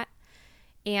do that.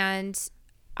 And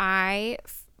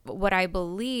what I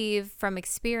believe from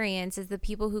experience is the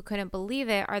people who couldn't believe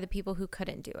it are the people who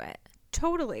couldn't do it.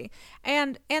 Totally.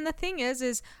 And the thing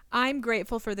is I'm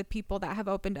grateful for the people that have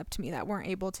opened up to me that weren't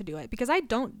able to do it, because I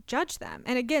don't judge them.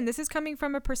 And again, this is coming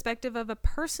from a perspective of a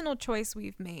personal choice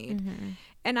we've made.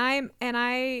 And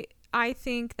I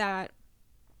think that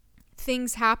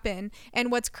things happen,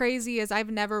 and what's crazy is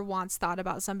I've never once thought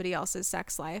about somebody else's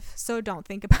sex life, so don't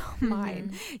think about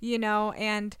mine, you know.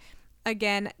 And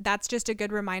again, that's just a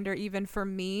good reminder even for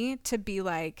me to be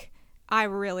like, I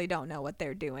really don't know what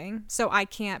they're doing, so I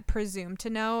can't presume to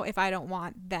know if I don't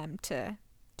want them to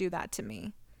do that to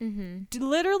me.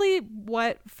 Literally,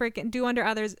 what freaking do unto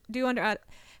others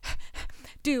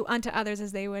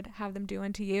as they would have them do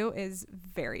unto you is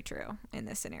very true in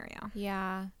this scenario.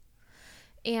 Yeah.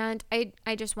 And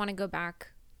I just want to go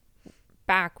back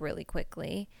really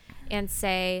quickly and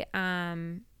say,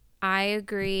 I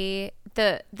agree.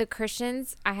 The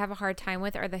Christians I have a hard time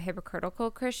with are the hypocritical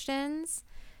Christians.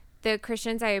 The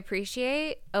Christians I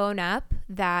appreciate own up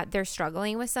that they're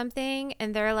struggling with something,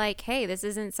 and they're like, hey, this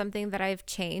isn't something that I've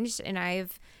changed, and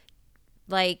I've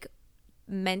like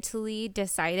mentally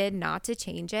decided not to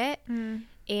change it.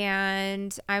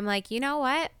 And I'm like, you know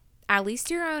what? At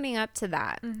least you're owning up to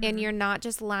that. And you're not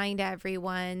just lying to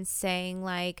everyone saying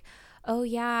like, oh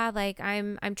yeah, like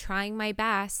I'm trying my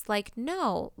best. Like,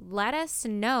 no, let us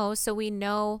know so we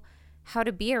know how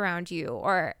to be around you,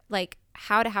 or like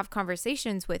how to have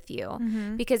conversations with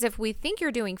you. Because if we think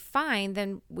you're doing fine,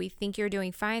 then we think you're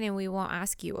doing fine and we won't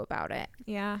ask you about it.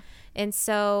 Yeah. And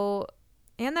so,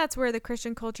 and that's where the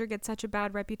Christian culture gets such a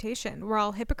bad reputation. We're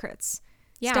all hypocrites.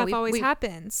 Yeah, Stuff always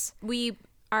happens. We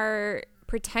are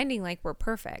pretending like we're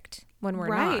perfect when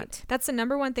we're not. That's the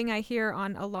number one thing I hear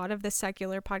on a lot of the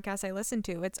secular podcasts I listen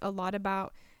to. It's a lot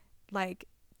about like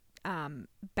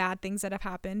bad things that have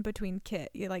happened between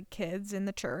kids in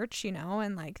the church, you know,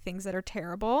 and like things that are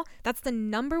terrible. That's the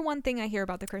number one thing I hear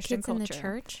about the Christian kids culture. In the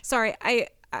church? Sorry,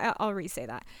 I'll re-say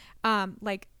that.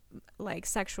 Like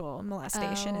sexual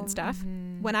molestation and stuff.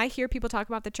 When I hear people talk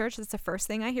about the church, that's the first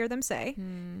thing I hear them say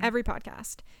every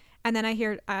podcast. And then I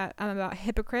hear about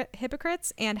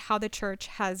hypocrites and how the church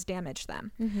has damaged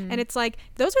them. And it's like,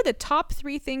 those are the top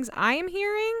 3 things I am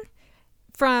hearing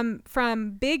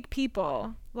from big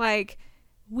people. Like,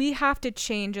 we have to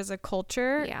change as a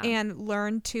culture and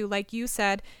learn to, like you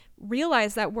said,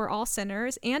 realize that we're all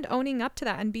sinners, and owning up to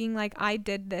that and being like, I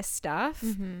did this stuff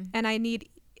and I need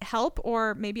help,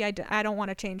 or maybe I don't want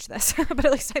to change this, but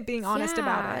at least I'm being honest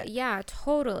about it. Yeah,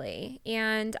 totally.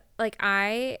 And like,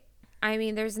 I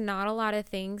mean, there's not a lot of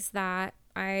things that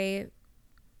I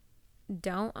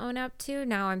don't own up to.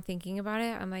 Now I'm thinking about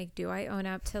it. I'm like, do I own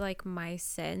up to like my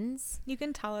sins? You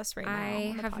can tell us right now.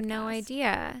 I have no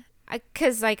idea.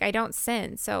 Because like, I don't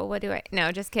sin. So what do I?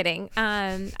 No, just kidding.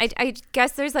 I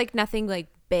guess there's like nothing like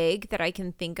big that I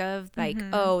can think of. Like,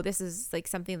 oh, this is like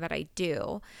something that I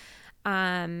do.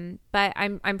 But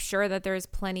I'm sure that there's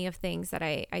plenty of things that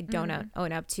I don't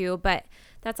own up to. But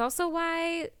that's also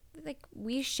why like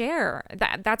we share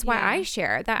that's why I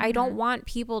share that. I don't want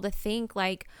people to think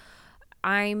like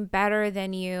I'm better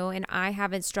than you and I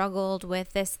haven't struggled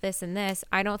with this and this.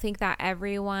 I don't think that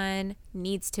everyone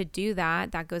needs to do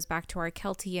that. That goes back to our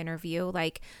Kelty interview.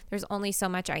 Like, there's only so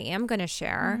much I am going to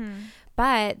share,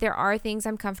 but there are things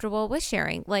I'm comfortable with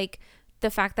sharing. Like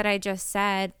the fact that I just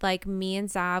said, like, me and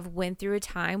Zav went through a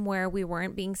time where we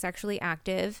weren't being sexually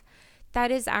active. That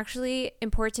is actually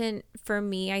important for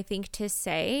me, I think, to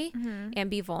say and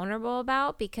be vulnerable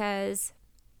about, because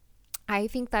I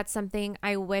think that's something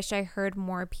I wish I heard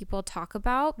more people talk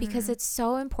about, because it's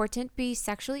so important to be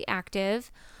sexually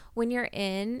active when you're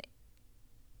in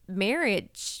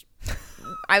marriage.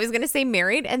 I was going to say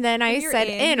married, and then I said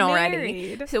in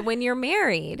already. So when you're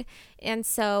married. And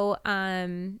so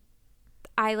I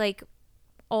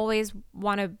always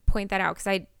want to point that out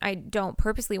because I don't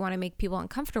purposely want to make people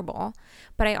uncomfortable,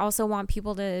 but I also want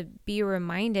people to be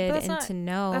reminded and to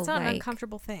know that's not like, an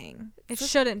uncomfortable thing. It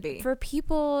shouldn't be for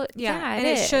people. Yeah, and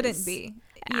it shouldn't be.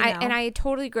 And I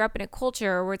totally grew up in a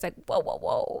culture where it's like,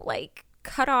 whoa, like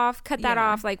cut that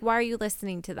off. Like, why are you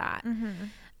listening to that?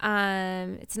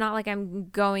 It's not like I'm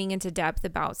going into depth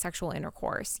about sexual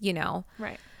intercourse, you know?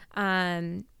 Right.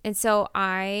 And so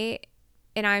I'm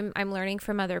learning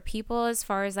from other people as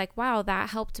far as like, wow, that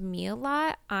helped me a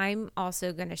lot. I'm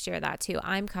also going to share that too.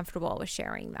 I'm comfortable with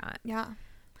sharing that. Yeah.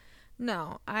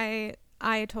 No, I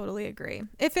totally agree.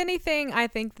 If anything, I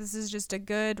think this is just a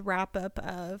good wrap up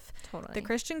of the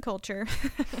Christian culture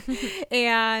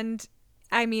and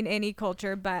I mean any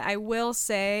culture, but I will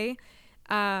say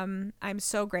I'm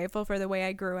so grateful for the way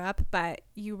I grew up, but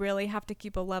you really have to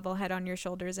keep a level head on your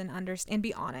shoulders and and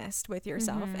be honest with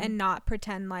yourself and not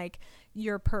pretend like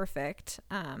you're perfect.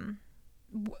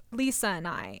 Lisa and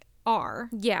I are.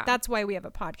 Yeah. That's why we have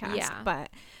a podcast. Yeah. But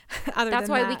that's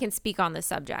why we can speak on the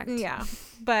subject. Yeah.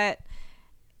 But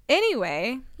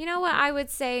anyway, you know what I would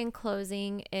say in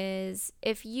closing is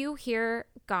if you hear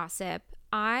gossip,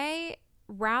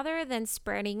 rather than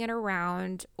spreading it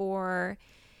around or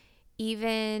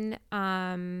even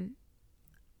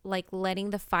like letting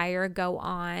the fire go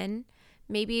on,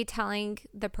 maybe telling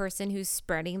the person who's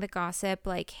spreading the gossip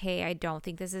like, hey, I don't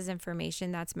think this is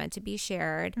information that's meant to be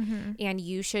shared, and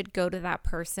you should go to that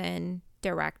person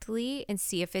directly and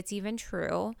see if it's even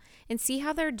true and see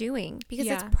how they're doing, because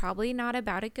it's probably not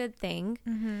about a good thing,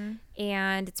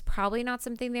 and it's probably not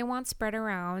something they want spread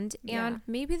around, and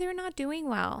maybe they're not doing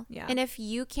well. And if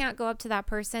you can't go up to that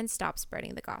person, stop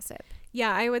spreading the gossip.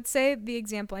 I would say the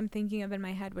example I'm thinking of in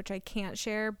my head, which I can't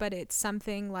share, but it's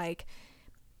something like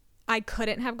I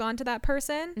couldn't have gone to that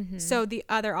person, so the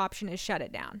other option is shut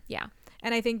it down.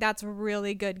 And I think that's a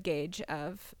really good gauge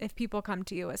of if people come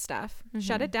to you with stuff,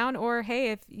 shut it down, or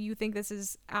hey, if you think this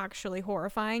is actually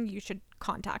horrifying, you should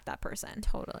contact that person.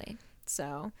 Totally.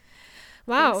 So,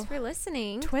 wow. Thanks for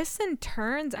listening. Twists and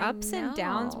turns, ups and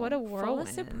downs. What a whirlwind. Full of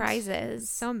surprises.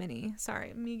 So many.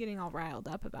 Sorry, me getting all riled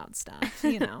up about stuff,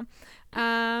 you know.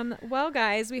 Well,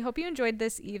 guys, we hope you enjoyed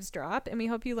this eavesdrop, and we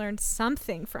hope you learned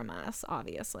something from us,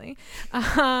 obviously.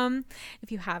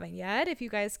 If you haven't yet, if you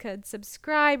guys could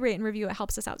subscribe, rate, and review, it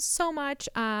helps us out so much.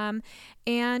 And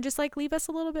just like leave us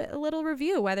a little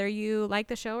review, whether you like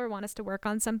the show or want us to work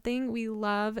on something. We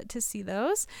love to see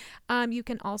those. You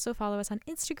can also follow us on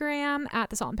Instagram at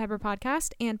the Salt and Pepper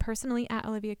Podcast, and personally at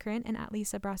Olivia Corinne and at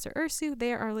Lisa Brasser Ursu.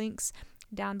 There are links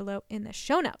down below in the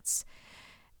show notes.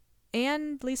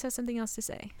 And Lisa has something else to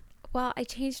say. Well, I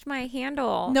changed my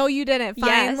handle. No, you didn't.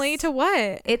 Finally, to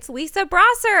what? It's Lisa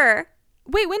Brasser.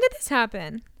 Wait, when did this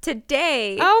happen?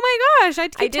 Today. Oh my gosh, I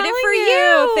did it for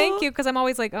you. Thank you, because I'm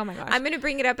always like, oh my gosh. I'm going to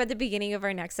bring it up at the beginning of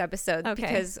our next episode,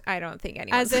 because I don't think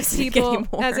anyone's as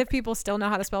if people still know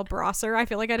how to spell Brasser. I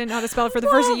feel like I didn't know how to spell it for the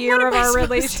first year of our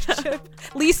relationship.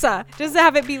 Lisa, just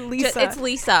have it be Lisa. It's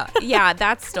Lisa. Yeah,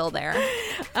 that's still there.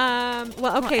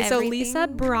 So Lisa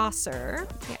Brasser,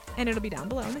 and it'll be down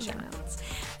below in the show notes.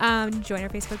 Join our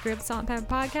Facebook group, Salt and Pepper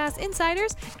Podcast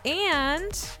Insiders,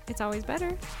 and it's always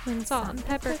better when salt and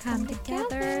pepper come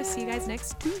together. See you guys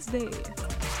next Tuesday.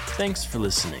 Thanks for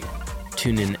listening.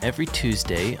 Tune in every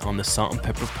Tuesday on the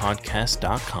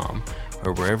saltandpepperpodcast.com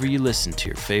or wherever you listen to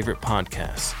your favorite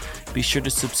podcasts. Be sure to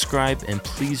subscribe and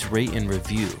please rate and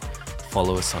review.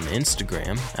 Follow us on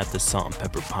Instagram at the Salt and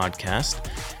Pepper Podcast.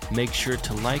 Make sure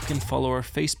to like and follow our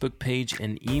Facebook page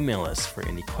and email us for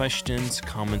any questions,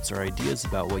 comments, or ideas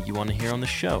about what you want to hear on the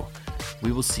show.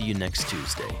 We will see you next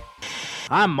Tuesday.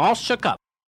 I'm all shook up.